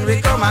your friend we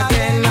come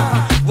again.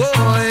 Boy,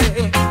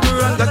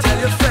 run go tell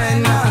your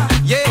friend,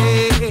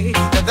 yeah,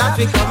 that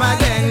we come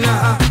again.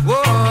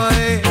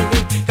 Boy,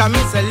 cause me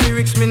say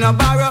lyrics me no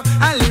borrow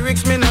and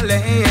lyrics me no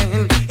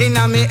lend.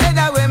 Inna me head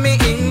a when me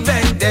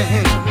invent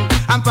them,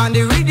 and pon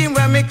the rhythm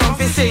when me come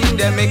fi sing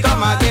them, me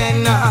come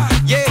again.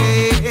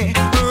 Yeah,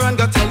 run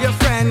go tell your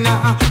friend,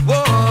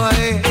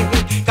 boy,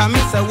 cause me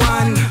say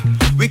one,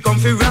 we come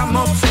fi ram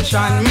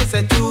obsession. Me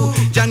say two,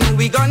 Jah know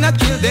we gonna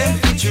kill them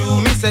for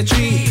true. Me say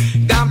three,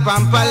 Gamp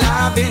and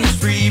Palabin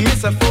free. Me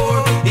say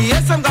four,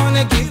 yes I'm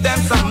gonna give them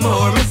some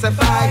more. Me say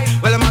five,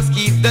 well I must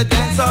keep the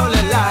dance all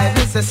alive.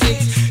 Me say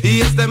six,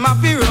 yes them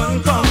happy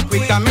run come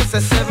quick. And me say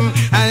seven,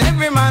 and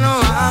every man who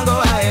want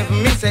go ahead.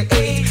 Me say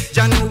eight,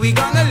 Jah know we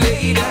gonna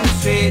lay them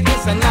straight. Me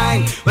say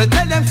nine, well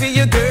tell them for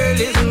your girl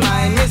is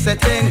mine. Me say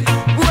 10,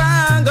 go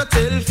on go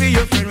tell for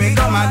your friend we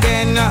come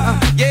again.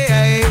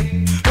 Yeah,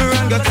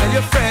 run go tell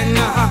your friend,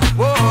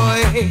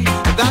 boy,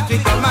 that we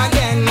come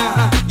again.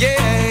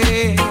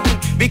 Yeah,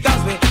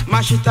 because we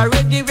mash it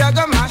already, we are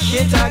gonna mash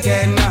it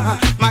again.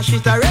 Mash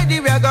it already,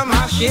 we are gonna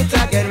mash it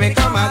again. We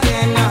come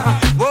again,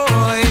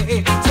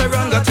 boy. So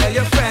run go tell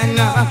your friend,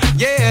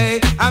 yeah.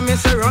 I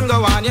miss a run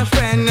go on your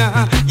friend,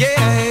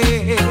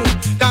 yeah.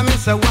 Cause me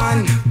say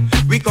one,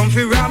 we come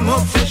for ram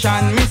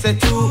obsession. Me say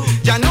two,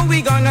 Jah know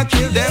we gonna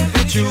kill them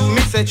for true.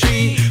 Me say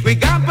three, we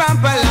got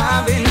Pampa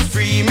loving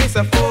free. Me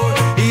say four,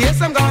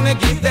 yes I'm gonna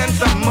give them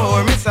some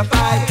more. Me say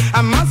five,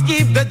 I must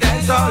keep the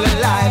dance all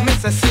alive. Me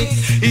say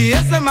six,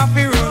 yes I'm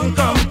happy run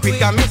come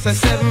quick. And me say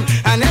seven,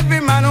 and every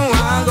man who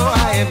want go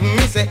ahead.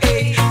 Me say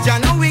eight, Jah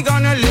know we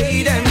gonna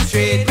lay them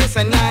straight. Me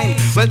say nine,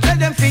 well tell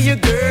them for your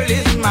girl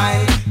is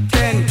mine.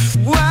 10,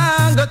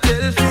 one go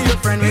tell for your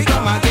friend we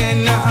come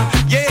again.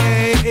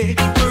 Yeah,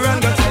 run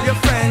go tell your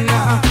friend,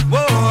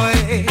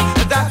 boy,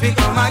 that we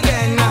come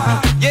again.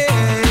 Yeah,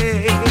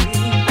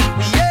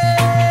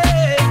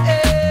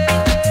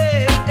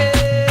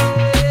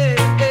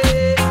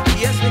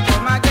 yes we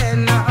come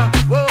again.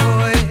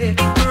 Boy,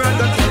 run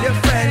go tell your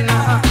friend.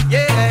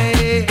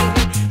 Yeah,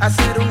 I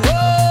said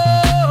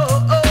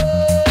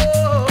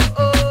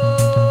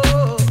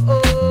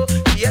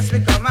yes we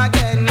come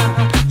again.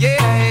 Yeah,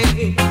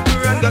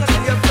 run go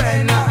tell your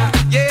friend.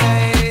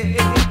 Yeah,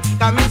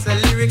 cause me say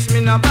lyrics me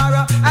no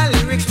borrow and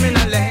lyrics me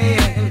no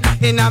lend.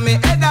 Inna me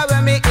head a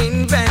when me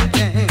invent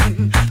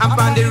them, and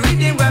pon the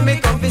rhythm when me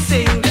come fi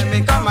sing them,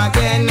 me come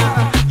again.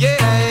 Yeah,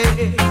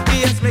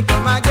 yes me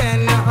come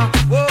again.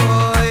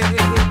 Boy,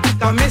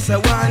 cause me say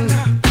one,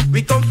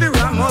 we come fi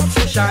ram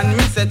obsession.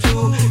 Me say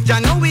two, Jah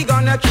know we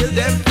gonna kill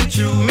them for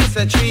true. Me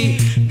say three,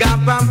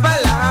 Gamp and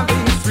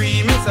Palabin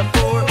free. Me say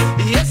four,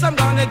 yes I'm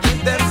gonna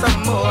give them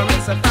some more. Me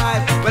say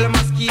five, well I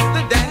must keep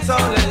the dance all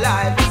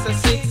alive. Me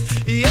say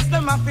six, yes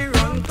them have to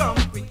run come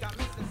quick.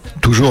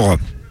 Toujours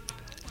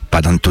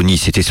pas d'Anthony,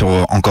 c'était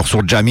encore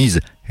sur Jamiz,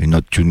 une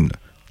autre tune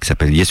qui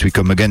s'appelle Yes We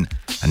Come Again,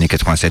 année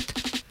 87.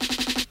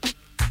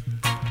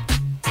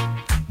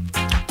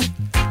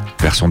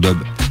 Version dub.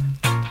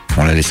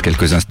 On la laisse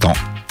quelques instants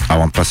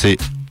avant de passer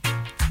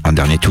un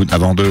dernier tune,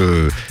 avant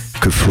que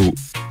Flo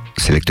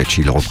Selecta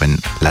Chill reprenne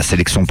la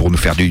sélection pour nous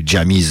faire du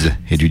Jamiz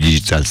et du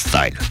digital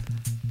style.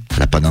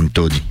 La pas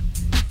d'Anthony.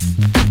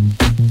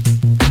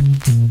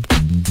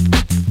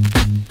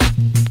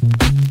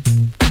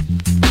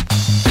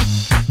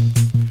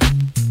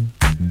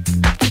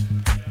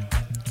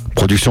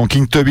 Production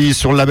King Tubby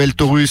sur le label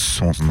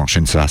Taurus. On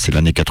enchaîne ça, c'est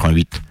l'année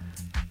 88.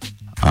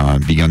 Un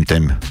big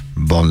anthem,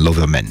 Born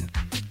Lover Man.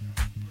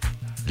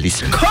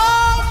 Listen.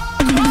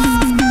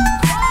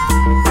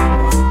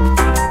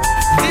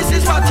 This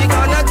is what you're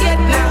gonna get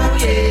now,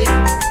 yeah.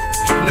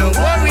 No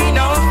worry,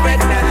 no fret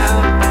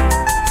now.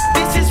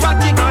 This is what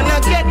you're gonna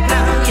get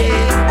now,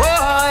 yeah.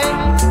 Boy,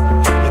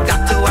 you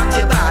got to watch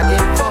your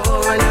bargain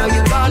for, and now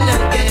you're gonna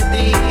get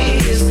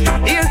this.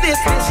 Hear this,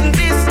 listen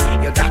this.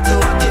 You got to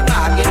watch your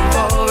bargain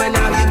for, and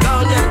now you're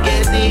gonna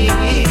get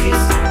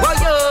this. Boy,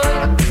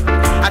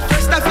 at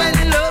first I fell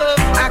in love,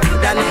 I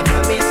could have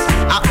never miss.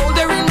 I hold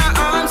her in my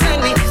arms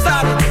and we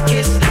started to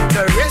kiss.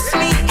 Caress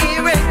me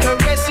here and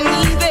caress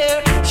me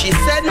there. She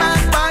said my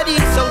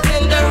body's so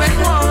tender and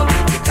warm.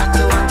 You got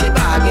to watch your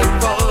bargain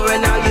for,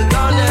 and now you're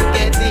gonna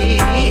get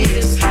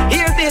this.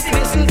 Hear this,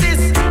 listen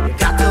this. You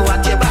got to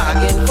watch your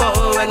bargain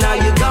for, and now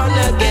you're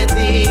gonna get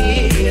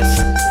this.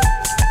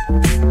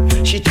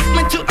 She took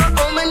me to her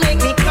home and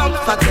made me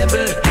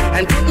comfortable,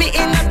 and put me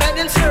in a bed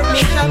and served me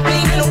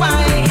champagne and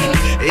wine.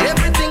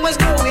 Everything was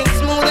going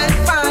smooth and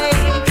fine,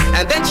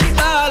 and then she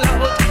called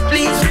out,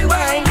 please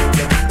rewind.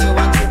 You got to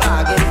watch your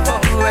bargain for,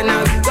 and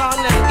now you're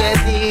gonna get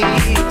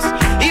this.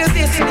 Hear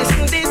this,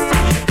 listen this.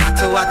 You got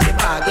to watch your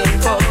bargain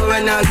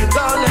and now you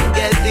gonna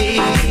get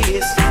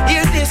this.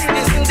 Hear this,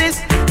 listen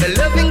this. The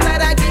loving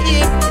that I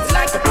give, it's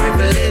like a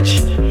privilege.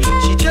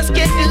 She just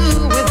can't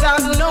do without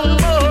no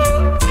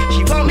more.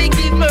 She want me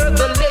give her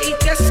the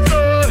latest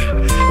score,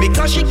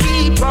 because she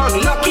keep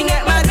on knocking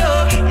at my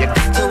door. You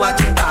got to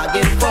what you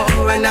bargain for,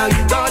 and now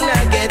you gonna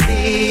get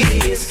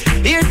this.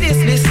 Hear this,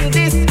 listen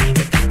this. You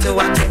got to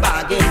what you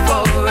bargain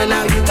for, and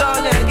now you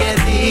gonna get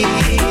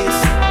this.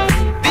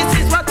 This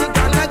is what you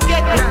gonna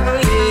get now,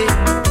 yeah.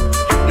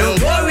 No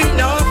worry,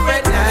 no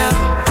fret now.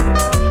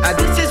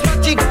 This is what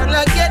you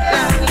gonna get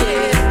now,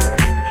 yeah.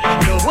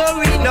 No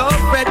worry, no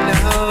fret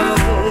now.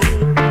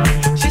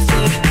 She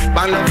said,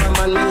 band of a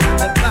man, me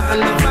have a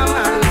band of a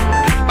man.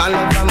 Band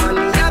of a man,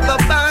 me have a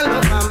band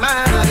of a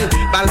man.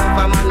 Band of a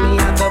man, me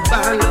have a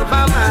band of a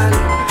man.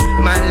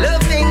 My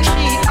loving,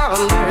 she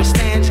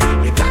understands.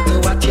 You got to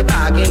what you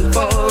bargain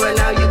for, and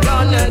now you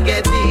gonna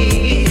get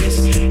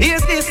this. Hear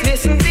this,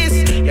 listen this.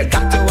 You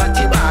got to what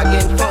you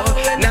bargain for,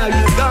 now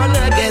you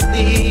gonna get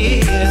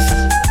this.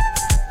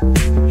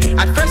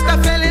 At first I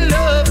fell in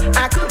love,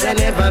 I could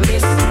never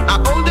miss. I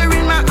hold her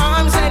in my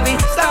arms and we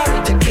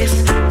started to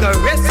kiss.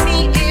 Caress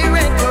me here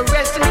and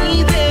caress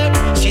me there.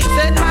 She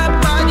said my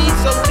body's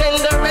so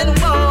tender and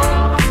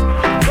warm.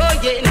 Oh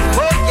yeah, now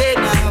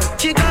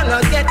she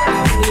gonna get me,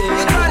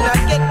 you gonna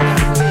get me.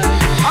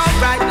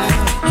 Alright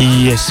now.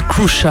 Yes,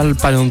 Crucial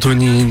Pad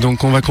Anthony.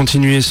 Donc on va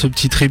continuer ce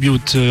petit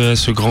tribute à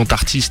ce grand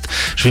artiste.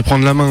 Je vais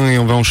prendre la main et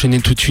on va enchaîner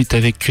tout de suite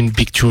avec une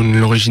big tune,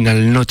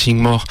 l'original Nothing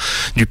More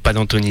du Pad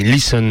Anthony.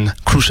 Listen,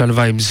 Crucial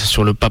Vibes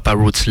sur le Papa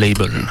Roots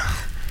label.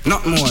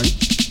 Not more.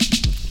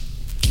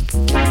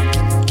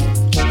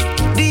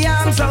 The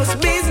arms house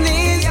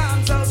business.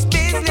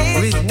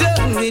 We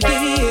done with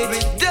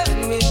it.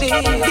 The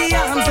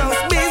arms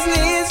house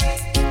business.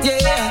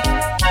 Yeah.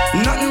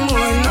 Nothing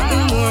more.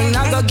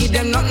 Now go give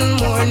them nothing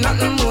more.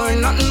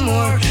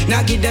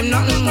 Now give them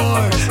nothing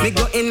more. Me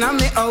go in a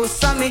me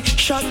house and me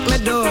shut me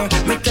door.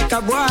 Me take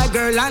a boy,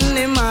 girl, and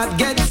him heart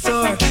get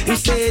sore. Him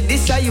say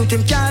this a youth,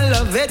 him can't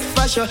love it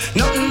for sure.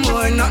 Nothing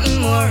more.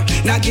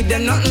 Now give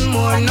them nothing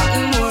more. Now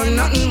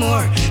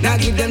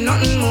give them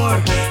nothing more.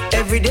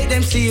 Every day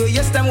them see you,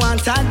 yes, them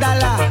want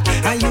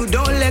 $1. And you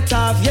don't let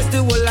off, yes, the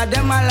whole of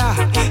them a laugh.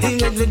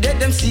 Every day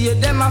them see you,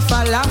 them a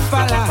falla.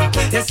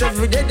 Yes,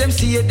 every day them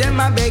see you, them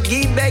a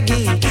beggy.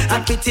 I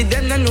pity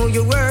them, they know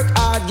you work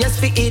hard, yes,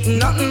 for eat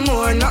nothing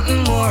more. Now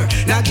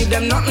give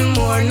them nothing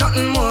more. Now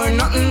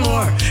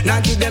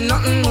give them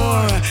nothing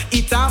more.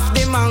 Eat off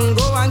the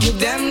mango and give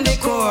them the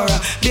core.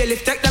 Barely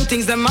take them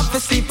things, them have to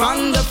sleep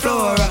on the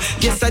floor.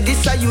 Yes,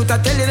 this a youth, I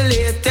tell you the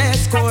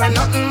latest score.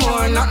 Nothing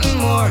more.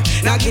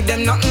 Now give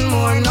them nothing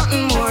more. Now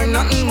give them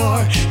nothing more.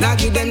 Now go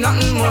give them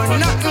nothing more.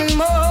 Nothing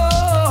more.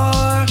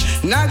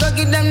 Now go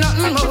give them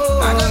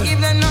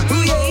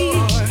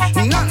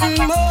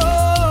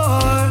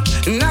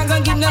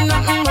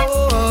nothing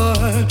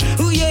more.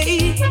 Ooh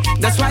yeah.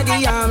 That's why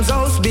the arms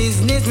house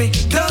business me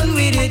done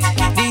with it.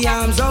 The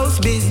arms house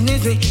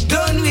business me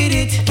done with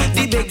it.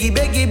 The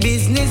beggy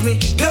business me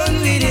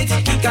done with it.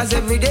 Cause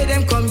every day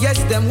them come, yes,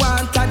 them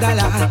want $1.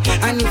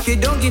 And if you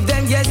don't give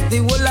them, yes, the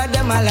whole of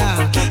them a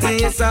laugh. And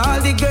yes,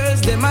 all the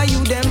girls, them are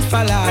you, them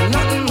falla.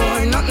 Nothing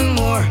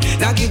more.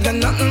 Now give them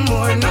nothing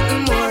more. Now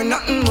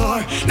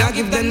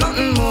give them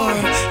nothing more.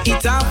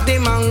 Eat off the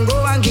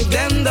mango and give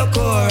them the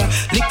core.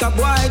 Lick a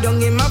boy, don't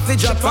give him a fi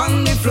drop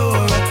on the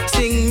floor.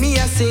 Sing me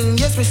a sing,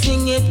 yes, we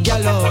sing it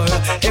galore.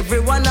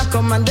 Everyone a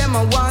come and them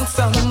a want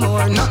some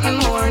more. Nothing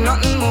more.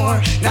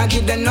 Now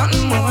give them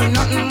nothing more.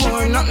 Now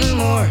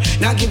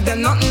give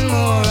them nothing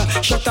more.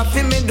 Shut up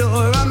in me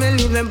door and me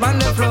leave them on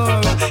the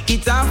floor.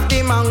 Eat off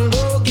the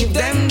mango, give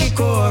them the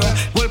core.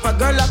 Wolf a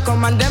girl a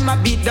come and them a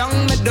beat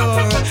down my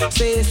door.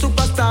 Say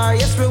superstar,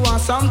 yes, we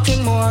want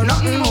something more.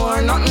 Nothing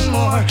more.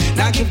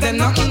 Now give them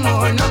nothing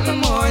more. Now give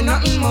them nothing more.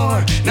 Nothing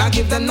more. Now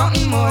give them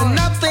nothing more. I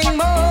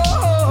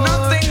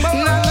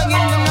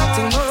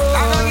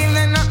give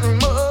them nothing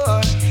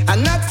more.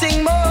 And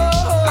nothing more.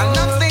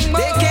 They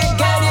can't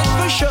get it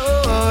for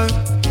sure.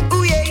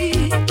 Ooh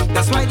yeah.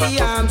 That's why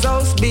the arms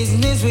house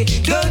business we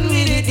done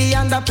with it. The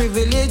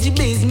underprivileged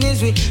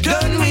business we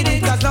done with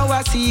it. Cause now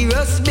a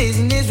serious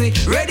business we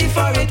ready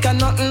for it. Cause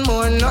nothing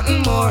more. Now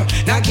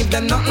give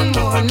them nothing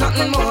more. Now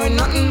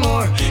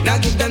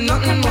give them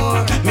nothing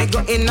more. Me go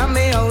in a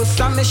me house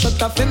and me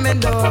shut off in me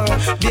door.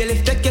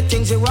 Barely take your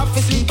things, you have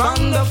to sleep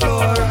on the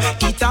floor.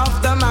 Eat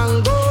off the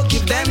mango,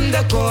 give them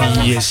the core.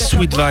 Yes,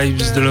 Sweet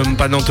Vibes de l'homme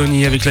Pad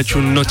Anthony avec la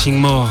tune Nothing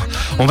More.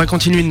 On va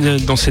continuer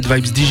dans cette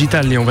vibes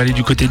digitale et on va aller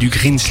du côté du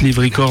Greensleeve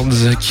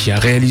Records qui a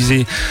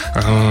réalisé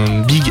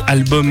un big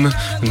album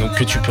donc,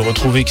 que tu peux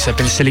retrouver qui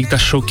s'appelle Selecta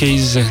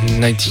Showcase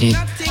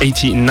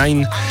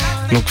 1989,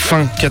 donc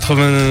fin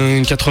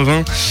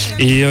 80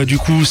 et du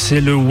coup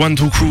c'est le One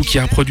Two Crew qui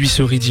a produit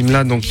ce redeem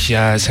là, donc c'est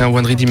un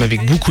One Redeem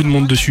avec beaucoup de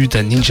monde dessus.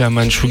 T'as Ninja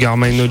Man, Sugar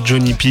Minot,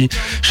 Johnny P,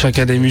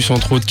 Shakademus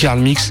entre autres, Carl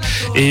Mix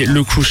et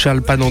le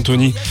Crucial Pad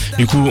Anthony.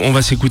 Du coup on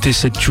va s'écouter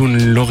cette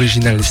tune,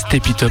 l'original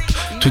Step It Up,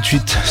 tout de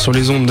suite sur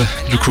les ondes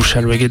du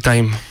Crucial Reggae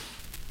Time.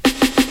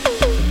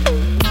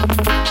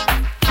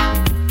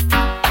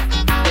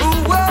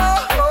 Whoa.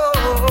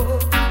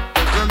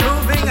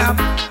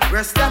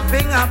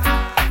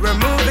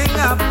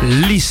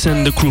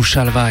 Listen the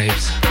Crucial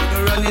Vibes.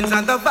 The runnings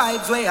and the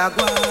vibes where I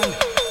go on.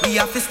 We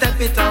have to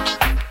step it up.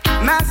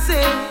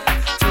 Massive.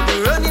 To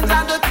the runnings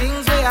and the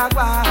things where I go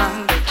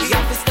on. We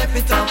have to step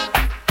it up.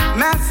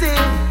 Massive.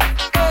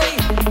 Hey,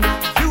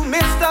 you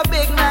Mr.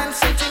 Big Man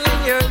sitting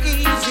in your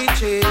easy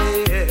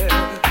chair.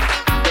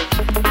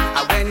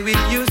 And when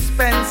will you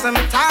spend some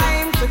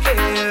time to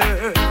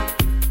care?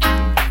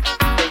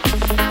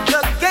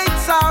 The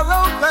gates are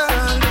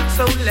open,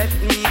 so let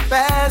me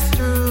pass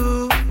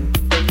through.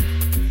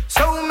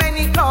 So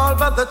many call,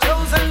 but the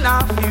chosen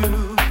are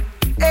few.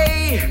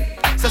 Hey,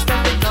 so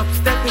step it up,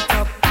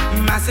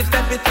 massive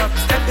step it up,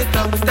 step it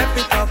up, step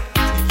it up.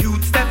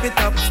 Youth step it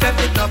up, step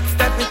it up,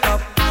 step it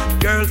up.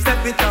 Girls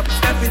step it up,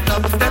 step it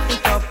up, step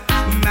it up.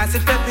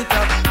 Massive step it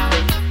up.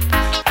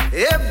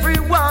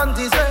 Everyone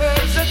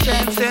deserves a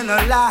chance in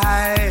a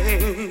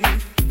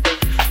life.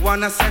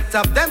 Wanna set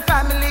up them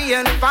family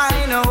and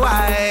find a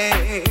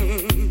wife.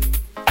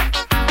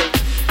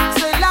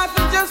 Say life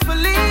is just for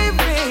living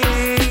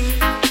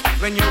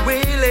when you're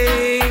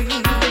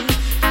willing,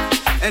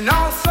 and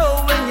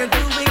also when you're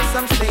doing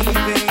some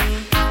saving.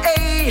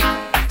 Hey,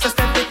 so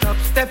step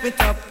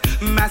it up,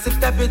 massive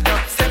step it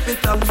up, step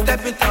it up,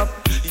 step it up.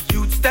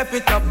 Youth step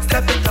it up,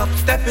 step it up,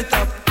 step it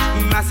up.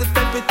 Massive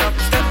step it up,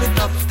 step it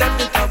up, step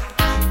it up.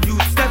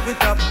 Youth step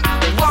it up.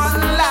 One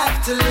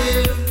life to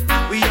live,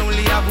 we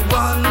only have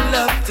one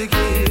love to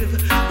give.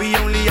 We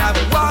only have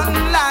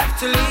one life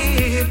to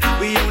live,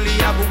 we only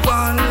have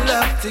one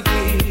love to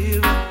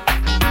give.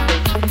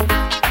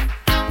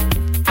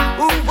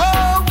 Ooh,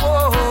 whoa,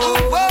 whoa,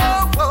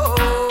 whoa,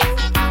 whoa,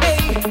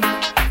 hey.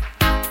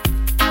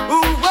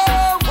 Ooh,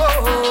 whoa,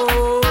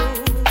 whoa,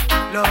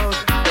 Lord.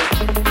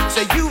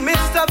 Say you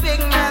Mr. Big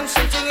Man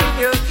sitting in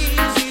your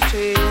easy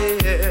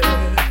chair.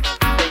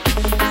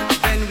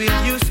 Then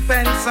will you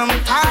spend some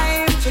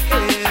time to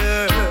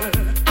care?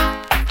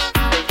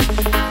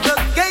 The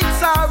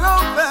gates are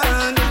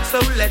open, so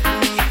let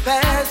me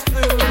pass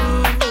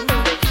through.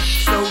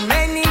 So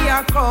many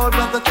are called,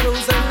 but the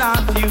chosen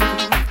are few.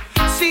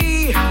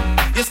 See,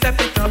 you step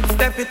it up,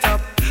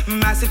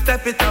 massive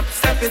step it up,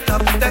 step it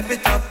up, step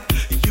it up.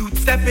 Youth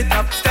step it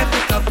up, step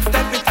it up,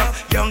 step it up.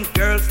 Young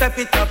girls step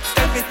it up,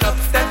 step it up,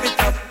 step it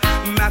up.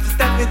 Massive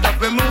step it up,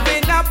 we're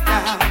moving up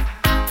now.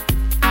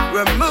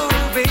 We're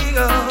moving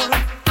up.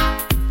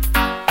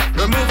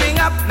 We're moving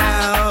up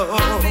now.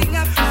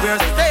 We're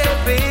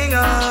stepping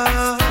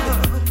up.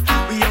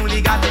 We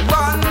only got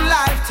one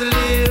life to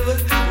live.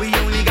 We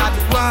only got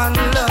one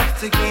love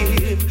to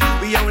give.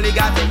 We only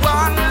got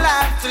one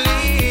life to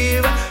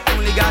live.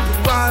 Only got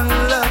one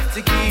love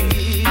to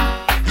give.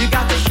 You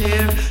got to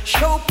share.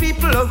 Show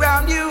people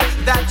around you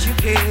that you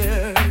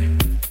care.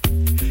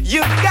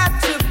 You've got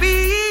to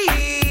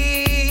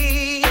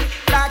be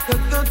like a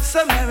good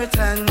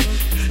Samaritan,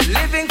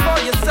 living for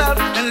yourself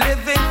and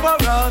living for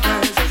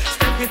others.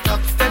 Step it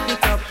up, step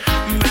it up.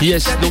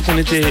 Yes, donc on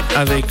était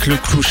avec le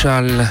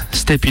Crucial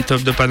Step It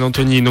Up de Pan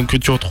Anthony, donc que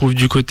tu retrouves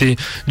du côté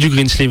du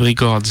Greensleeve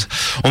Records.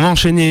 On va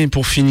enchaîner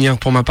pour finir,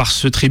 pour ma part,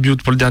 ce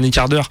tribute pour le dernier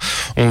quart d'heure.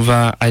 On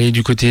va aller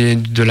du côté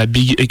de la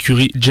Big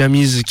Écurie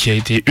Jammies, qui a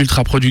été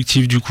ultra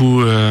productive du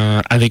coup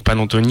avec Pan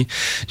Anthony.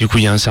 Du coup,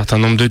 il y a un certain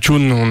nombre de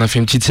tunes. On a fait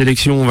une petite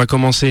sélection. On va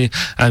commencer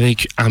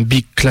avec un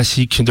big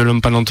classique de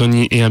l'homme Pan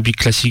Anthony et un big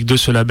classique de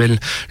ce label,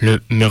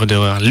 le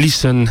Murderer.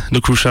 Listen the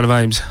Crucial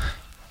Vibes.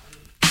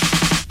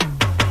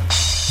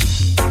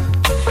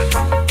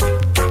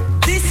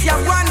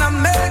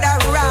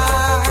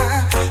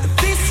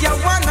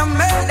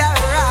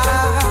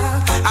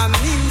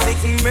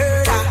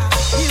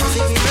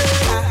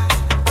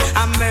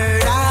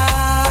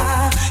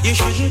 You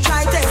shouldn't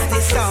try test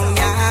this song,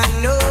 yeah,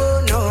 no,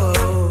 no.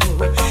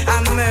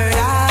 I'm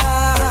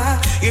murder.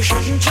 You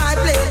shouldn't try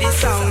play this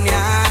song,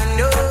 yeah,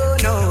 no,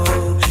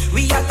 no.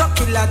 We are go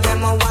killer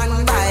them a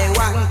one by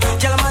one.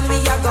 Gentlemen,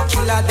 we are go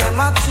killer them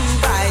a 2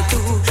 by 2.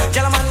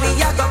 Gentlemen,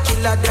 we are go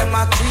killer them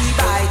a 3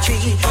 by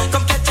 3.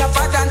 Come catch a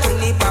bad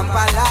Anthony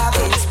Pampa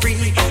loving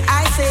spree.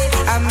 I say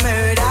I'm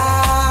murder.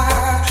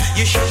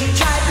 You shouldn't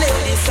try play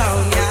this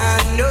song,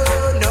 yeah, no,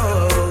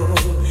 no.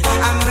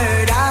 I'm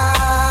murder.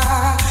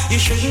 You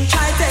shouldn't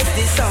try test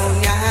this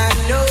song, yeah,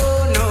 no,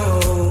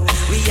 no.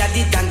 We are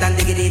the dan dan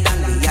diggity dan,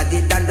 we are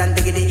the dan dan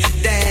diggity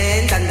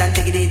dan dan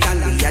diggity dan,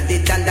 we are the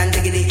dan dan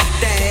diggity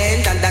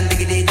dan dan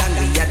diggity dan,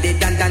 we are the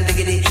dan dan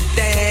diggity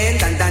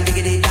dan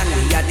diggity dan,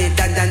 we are the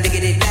dan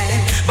diggity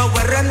dan. But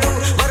what them do,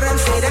 what them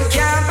say them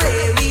can't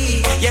play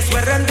we. Yes,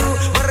 what them do,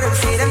 what them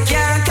say them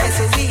can't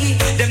test we.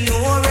 Them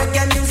know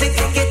reggae music,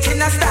 they get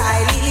in a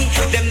style.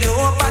 Them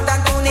know Pat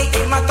Anthony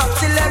in my top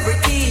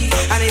celebrity.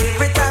 And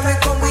every time we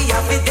come, we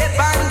have it dead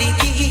bandit.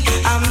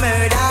 I'm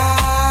murder.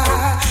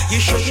 You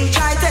shouldn't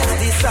try test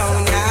this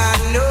song, yeah,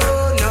 no,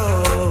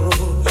 no.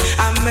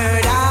 I'm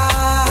murder.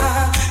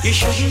 You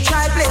shouldn't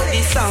try play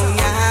this song,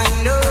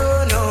 yeah, no,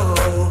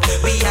 no.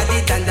 We are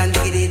the dan dan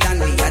diggity dan,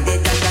 we are the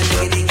dan dan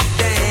diggity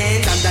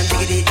dan dan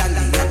diggity dan,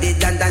 we are the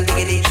dan dan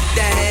diggity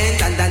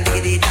dan dan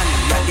diggity dan,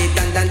 we are the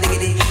dan dan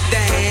diggity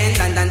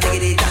dan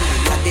diggity dan,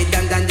 we are the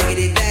dan dan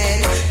diggity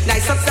dan.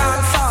 Nice up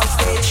dance off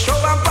stage, show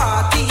and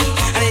party,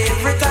 and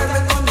every time.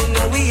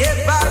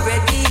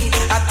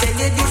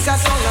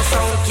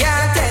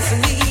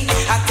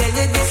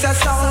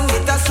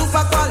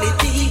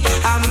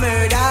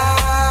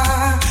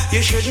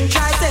 You shouldn't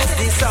try test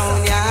the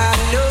sound, yeah.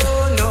 No,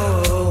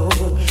 no.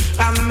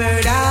 A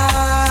murder.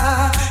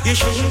 You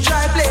shouldn't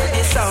try play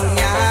the sound,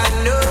 yeah.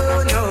 No,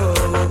 no.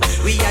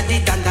 We are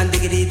the dan dan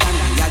diggity dan.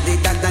 We are the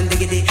dan dan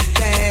diggity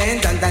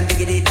dan dan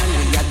diggity dan.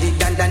 We are the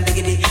dan dan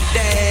diggity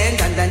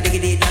dan dan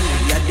diggity dan.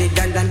 We are the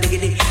dan dan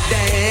diggity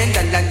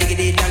dan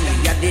diggity dan.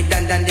 We are the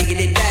dan dan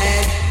diggity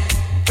dan.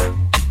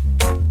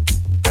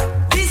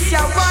 This ya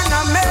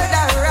wanna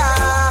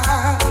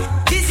murderer.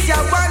 This ya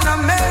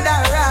wanna murderer.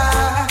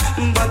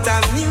 But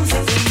I'm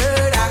music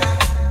murder.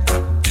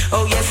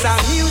 Oh yes, I'm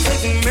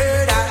music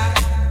murder.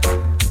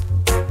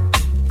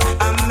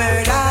 I'm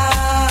murder.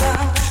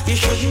 You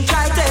shouldn't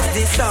try test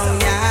this song,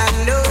 yeah.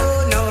 No,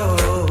 no.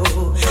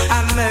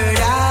 I'm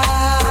murder.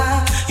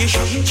 You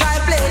shouldn't try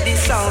play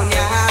this song,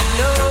 yeah.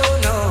 No,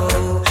 no.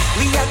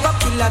 We are go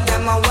kill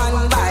them a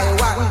one by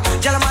one.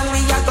 Gentlemen,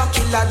 we are go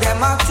kill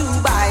them a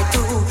 2 by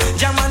 2.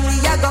 Gentlemen, we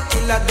are go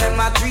kill them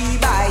a 3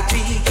 by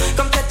 3.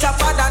 Come catch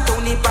up and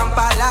Tony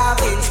Pampa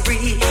loving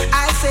spree.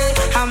 I say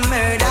I'm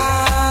murder.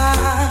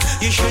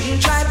 You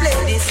shouldn't try play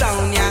this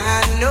song,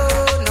 yeah. No,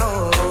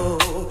 no.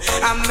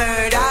 I'm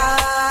murder.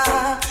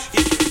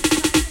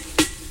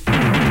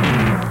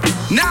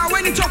 Now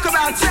when you talk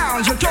about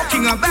sounds, you're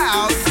talking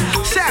about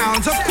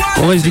sounds of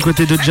quality. On reste du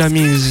côté de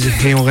Jammies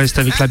et on reste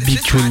avec la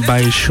Big Tune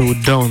by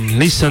Showdown.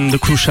 Listen, the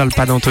Crucial,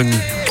 pas d'Anthony.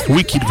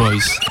 Wicked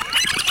Voice.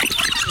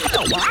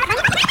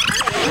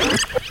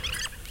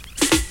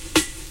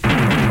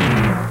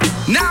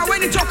 Now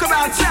when you talk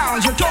about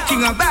sounds, you're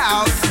talking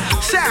about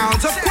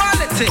sounds of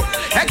quality,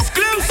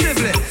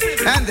 exclusively.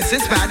 And this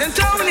is Bad and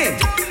Tony.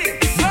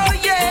 Oh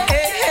yeah.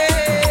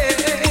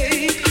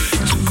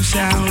 2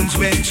 sounds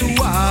went to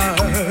war.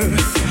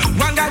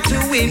 One got to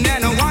win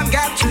and one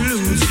got to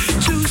lose.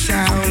 2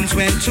 sounds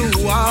went to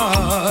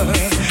war.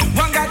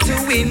 One got to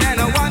win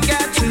and one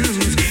got to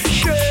lose.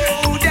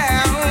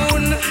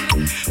 Showdown.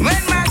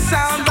 When my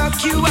sound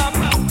lock you up,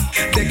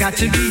 there got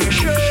to be a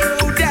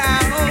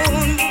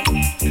showdown.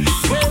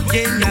 Oh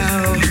yeah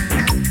now.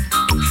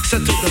 So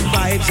to the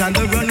vibes and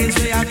the runnings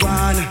we are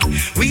gone,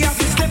 we have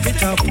to step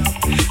it up.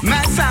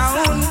 My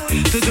sound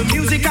to the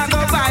music and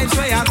the vibes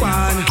we are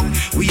gone,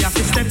 we have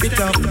to step it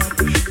up.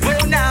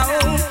 Oh now,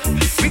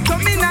 we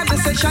come in at the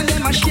session,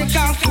 them a shake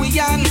off we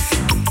on.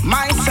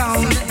 My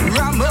sound,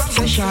 ram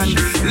obsession.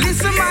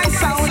 Listen my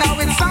sound, how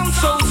it sounds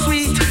so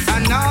sweet.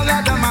 And all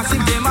of the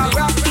massive them a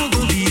rap to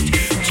the beat.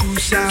 2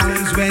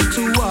 sounds went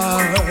to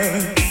war.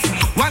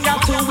 One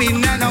got to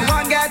win and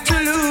one got to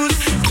lose.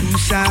 2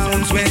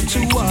 sounds went to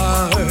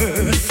war.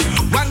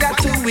 One got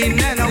to win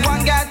and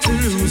one got to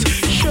lose.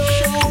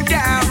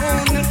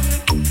 Showdown.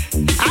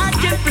 I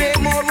can play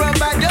more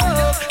rubber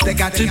dub. There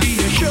got to be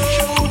a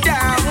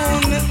showdown.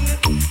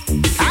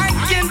 I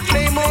can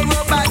play more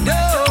rubber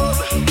dub.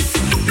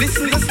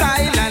 Listen to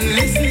style and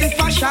listen to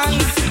fashion.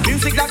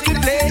 Music that we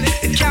play,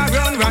 it can't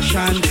run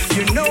Russian.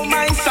 You know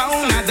my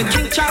sound, I'm the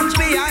king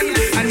champion.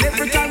 And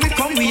every time we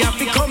come, we have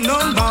become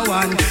number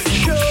 1.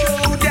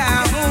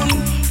 Showdown.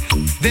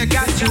 There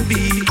got to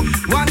be,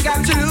 one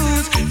got to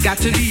lose, got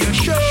to be a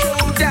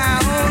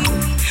showdown.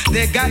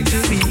 There got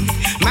to be,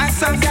 my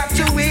son got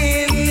to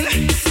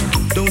win.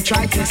 Don't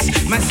try this,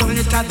 my son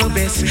is at the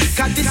best.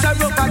 Cause this a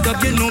rubber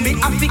dub, you know me,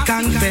 I fi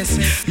confess.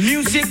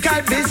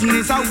 Musical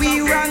business, how we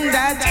run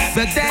that.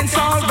 The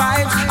dancehall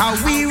vibes, how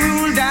we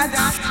rule that.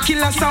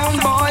 Killer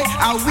sound boy,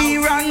 how we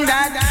run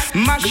that.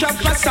 Mash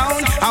up a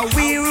sound, how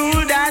we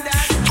rule that.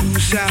 2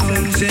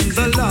 sounds in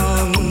the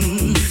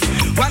long.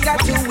 One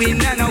got to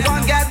win and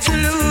one got to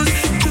lose.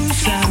 2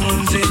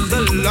 sounds in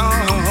the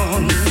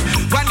long.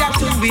 One got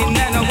to win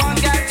and one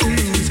got to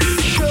lose.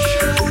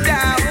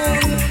 Showdown,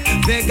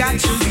 there got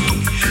to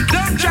be.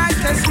 Don't try to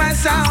test my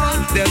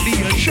sound, there'll be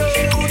a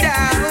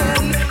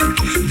showdown.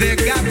 There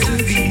got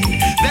to be.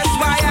 That's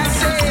why I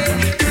say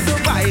to the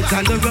vibes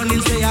and the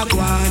running say I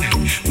want.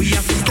 We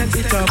have to step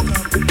it up.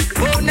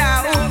 Oh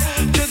now,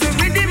 to the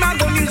rhythm and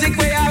the music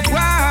we are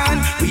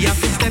want. We have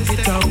to step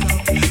it up.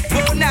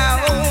 Oh now.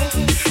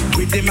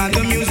 Rhythm and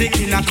the music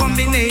in a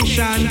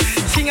combination.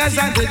 Singers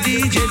and the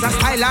DJs are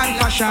style and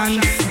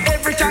fashion.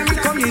 Every time we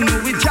come, you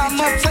know we jam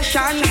up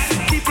session.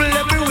 People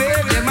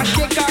everywhere, they must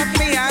shake off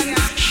me and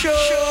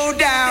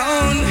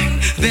showdown.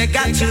 There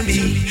got to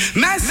be,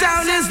 my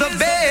sound is the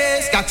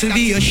best. Got to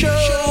be a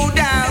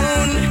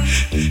showdown.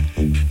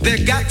 There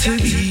got to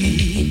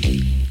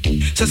be.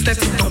 So step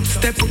it up,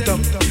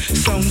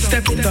 sound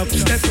step it up,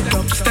 step it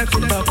up, step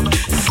it up,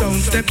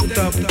 sound step it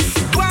up.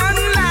 One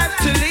life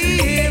to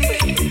live,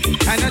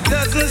 and it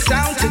doesn't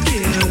sound to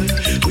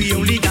kill. We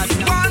only got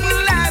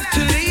one life to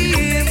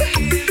live,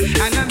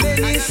 and a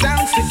many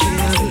sounds to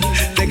kill.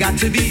 There got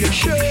to be a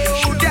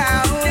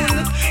showdown.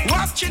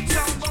 Watch it,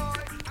 sound boy.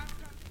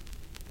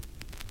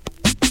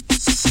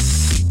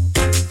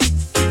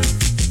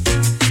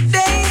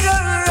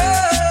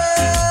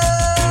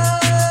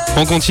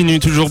 On continue,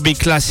 toujours Big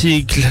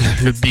Classic,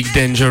 le Big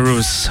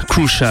Dangerous,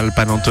 Crucial,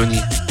 pas d'Anthony.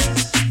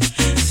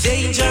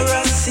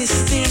 Dangerous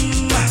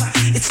system,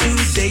 it's too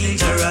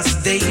dangerous,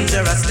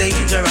 dangerous,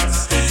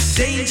 dangerous.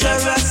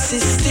 Dangerous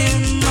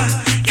system,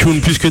 tune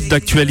plus que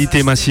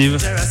d'actualité massive.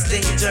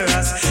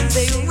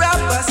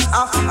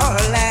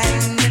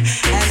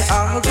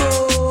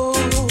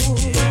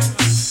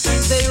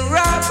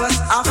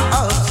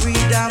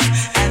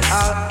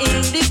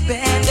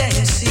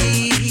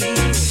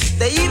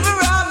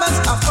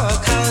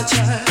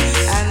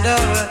 And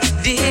our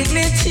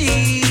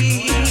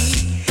dignity,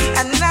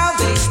 and now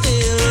they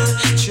still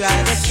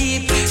try to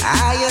keep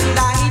I and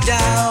I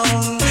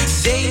down.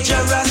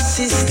 Dangerous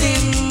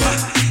system,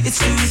 it's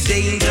too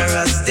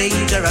dangerous,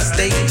 dangerous,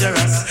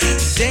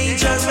 dangerous,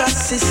 dangerous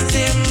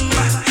system,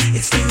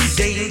 it's too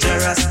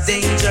dangerous,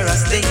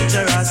 dangerous,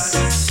 dangerous.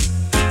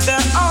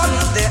 They're all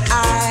in their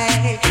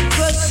eye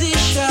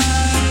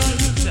positions.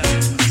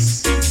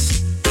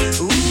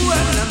 Ooh,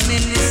 I'm the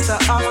minister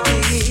of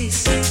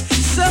peace.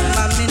 Some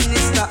are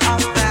minister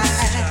of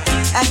that,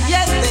 and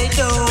yet they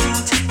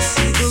don't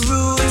see the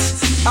roots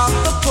of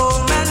the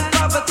poor man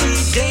poverty.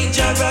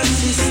 Dangerous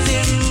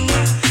system,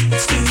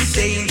 it's too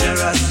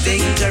dangerous,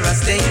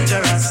 dangerous,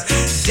 dangerous,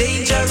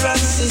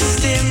 dangerous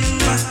system.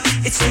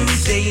 It's too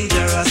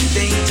dangerous,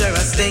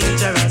 dangerous,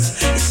 dangerous.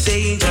 It's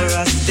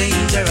dangerous,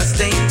 dangerous,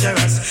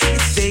 dangerous.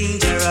 It's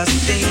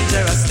dangerous,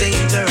 dangerous,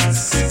 dangerous.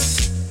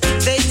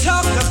 They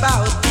talk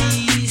about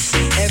peace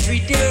every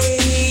day.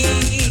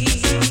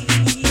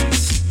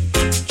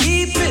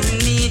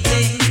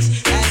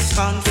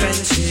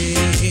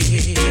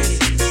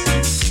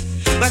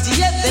 But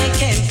yet they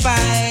can't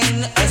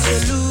find a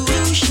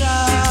solution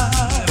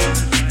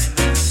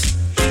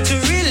to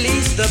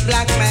release the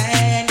black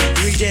man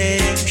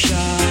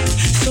redemption.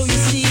 So you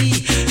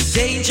see,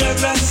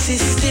 dangerous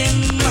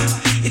system,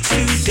 it's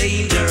too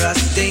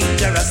dangerous,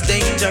 dangerous,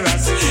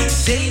 dangerous,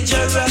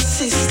 dangerous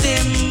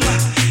system,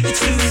 it's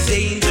too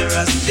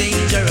dangerous,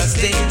 dangerous,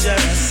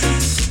 dangerous.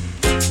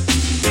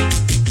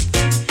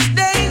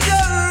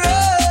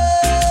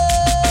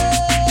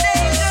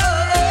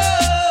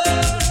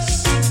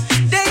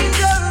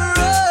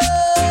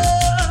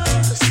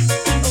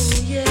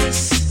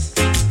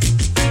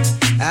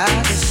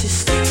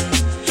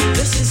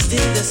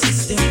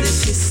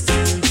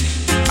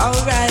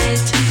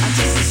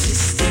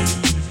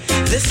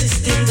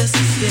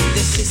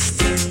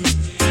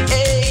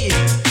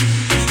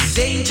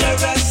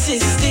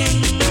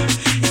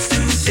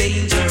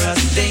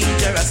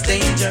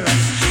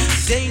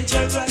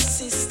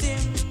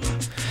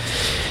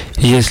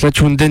 Yes, la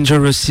tune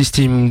Dangerous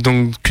System,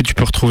 donc que tu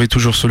peux retrouver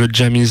toujours sur le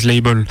Jammy's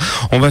label.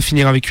 On va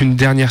finir avec une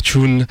dernière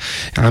tune,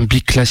 un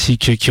big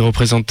classique qui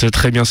représente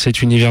très bien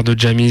cet univers de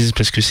Jammy's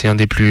parce que c'est un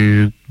des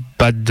plus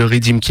bad de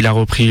rhythm qu'il a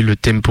repris, le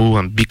tempo,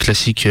 un big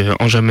classique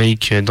en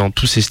Jamaïque dans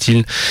tous ses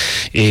styles.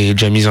 Et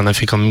Jammy's en a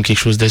fait quand même quelque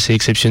chose d'assez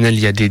exceptionnel.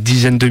 Il y a des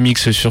dizaines de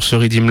mix sur ce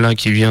rhythm là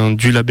qui vient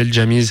du label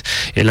Jammy's.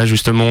 Et là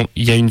justement,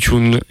 il y a une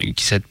tune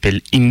qui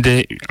s'appelle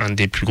Indie, un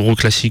des plus gros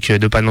classiques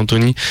de Pan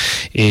Anthony.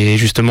 Et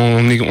justement,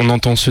 on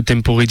entend ce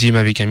tempo rhythm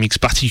avec un mix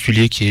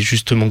particulier qui est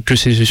justement que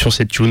c'est sur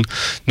cette tune.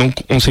 Donc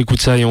on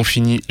s'écoute ça et on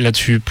finit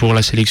là-dessus pour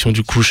la sélection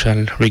du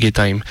Crucial Reggae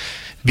Time.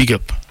 Big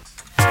up.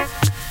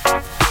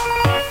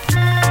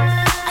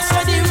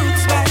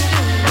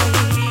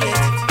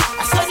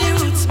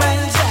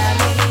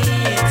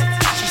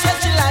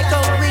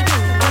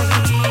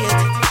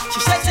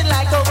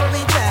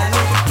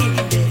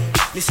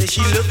 She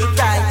love it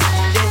right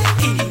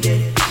in there.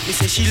 Me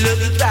say she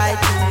love it right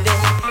in there.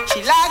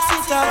 She likes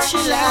it hot, she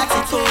likes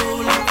it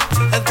cold.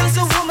 This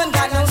a woman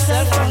got no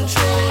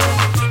self-control.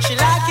 She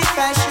like it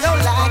fast, she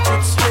don't like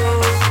it slow.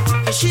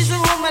 Cause she's a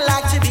woman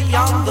like to be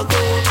on the go.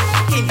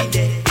 In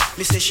there.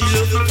 Me say she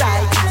love it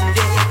right in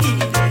there. In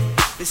there.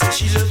 Me say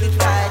she love it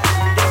right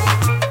in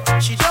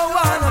there. She don't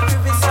wanna be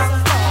with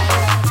some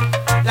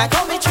fun. Like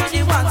how me treat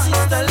the one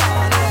sister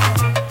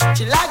Lana.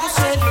 She like it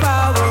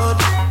straightforward.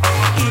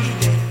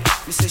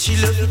 Me say she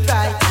love it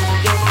right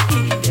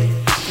in there.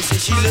 Me say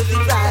she love it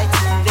right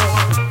in there.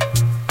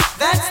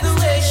 That's the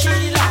way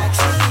she likes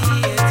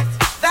it.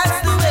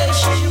 That's the way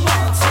she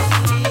wants it.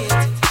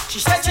 She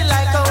said she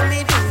like how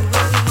me do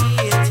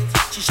it.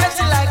 She said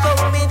she like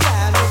how me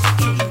jam it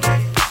in there.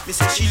 Me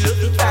say she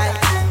love it right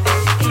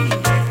in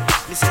there.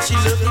 Me say she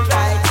love it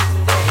right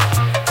in there.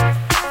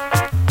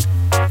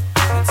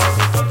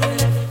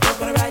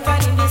 Rub on the right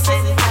hand in the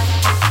center.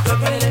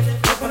 Rub on the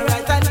left, rub on the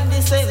right hand in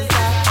the center.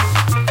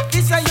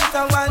 This a youth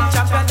a one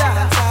champion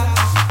dancer.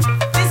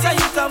 This a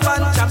youth a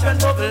one champion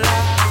bubbler.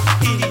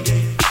 In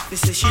there, me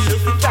say she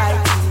love it right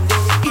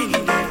in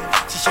there.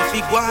 She should fi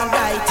go on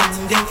right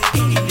in there.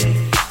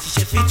 She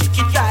should fi take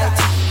it right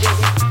in there.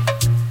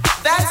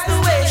 That's the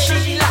way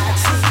she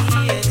likes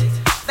it.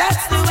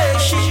 That's the way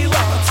she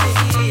wants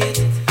it.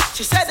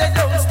 She said that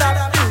don't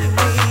stop doing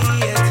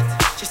it.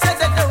 She said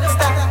that don't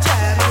stop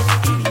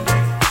jamming.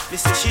 Me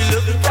say she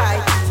love it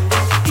right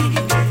in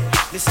there.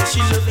 Me say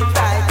she love it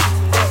right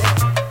in there.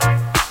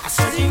 I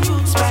saw the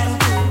roots man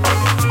do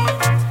it.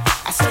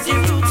 I saw the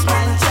roots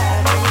man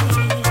jam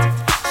it.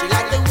 She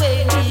like the way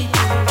we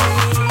do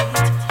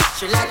it.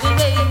 She like the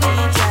way we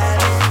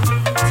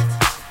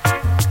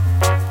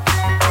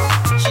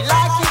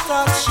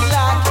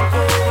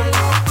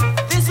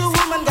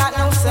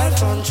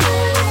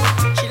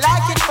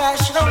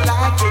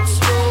take it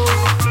slow.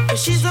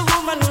 Cause she's a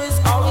woman who is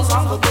always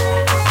on the go.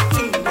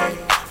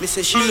 Me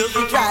say she love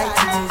it right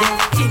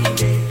in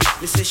there.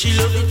 Me say she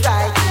love it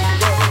right in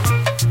there.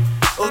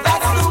 Oh,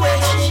 that's the way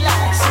she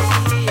likes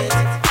it.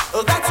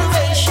 Oh, that's the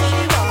way she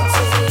wants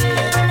it.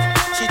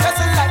 She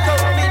doesn't like how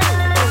me do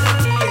it.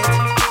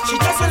 She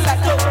doesn't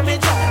like how me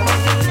do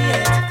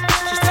it.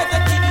 She's got to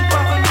keep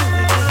on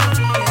doing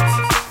it.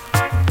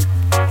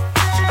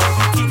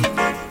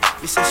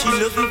 Me say she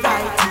love it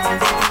right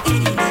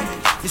in there.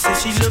 Me say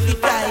she love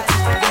it right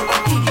in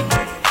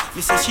there.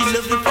 Me say she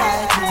love it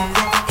right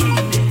in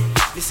there.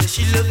 Me say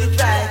she love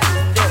it right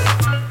in there.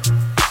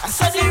 I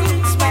saw the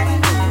roots man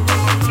do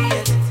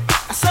it.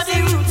 I saw the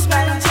roots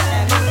man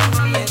jam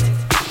it.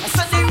 I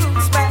saw the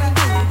roots man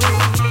do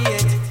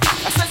it.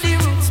 I saw the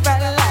roots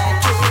man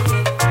like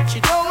it. She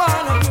don't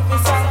wanna give me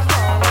some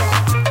color,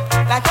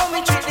 like how me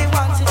treat the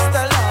one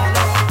sister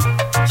Lana.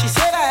 She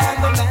said I am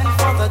the man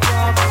for the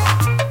job,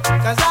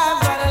 cause I've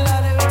got a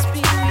lot of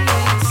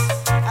experience.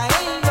 I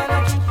ain't gonna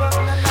keep up the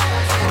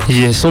night.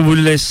 Yes, on vous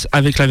le laisse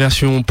avec la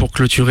version pour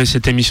clôturer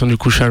cette émission du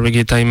Kusha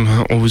Reggae Time.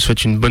 On vous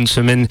souhaite une bonne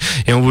semaine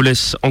et on vous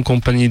laisse en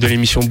compagnie de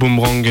l'émission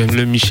Boomerang,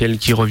 le Michel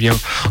qui revient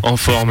en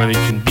forme avec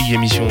une big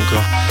émission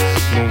encore.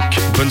 Donc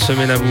bonne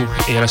semaine à vous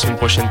et à la semaine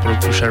prochaine pour le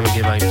Kusha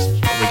Reggae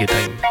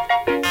Time.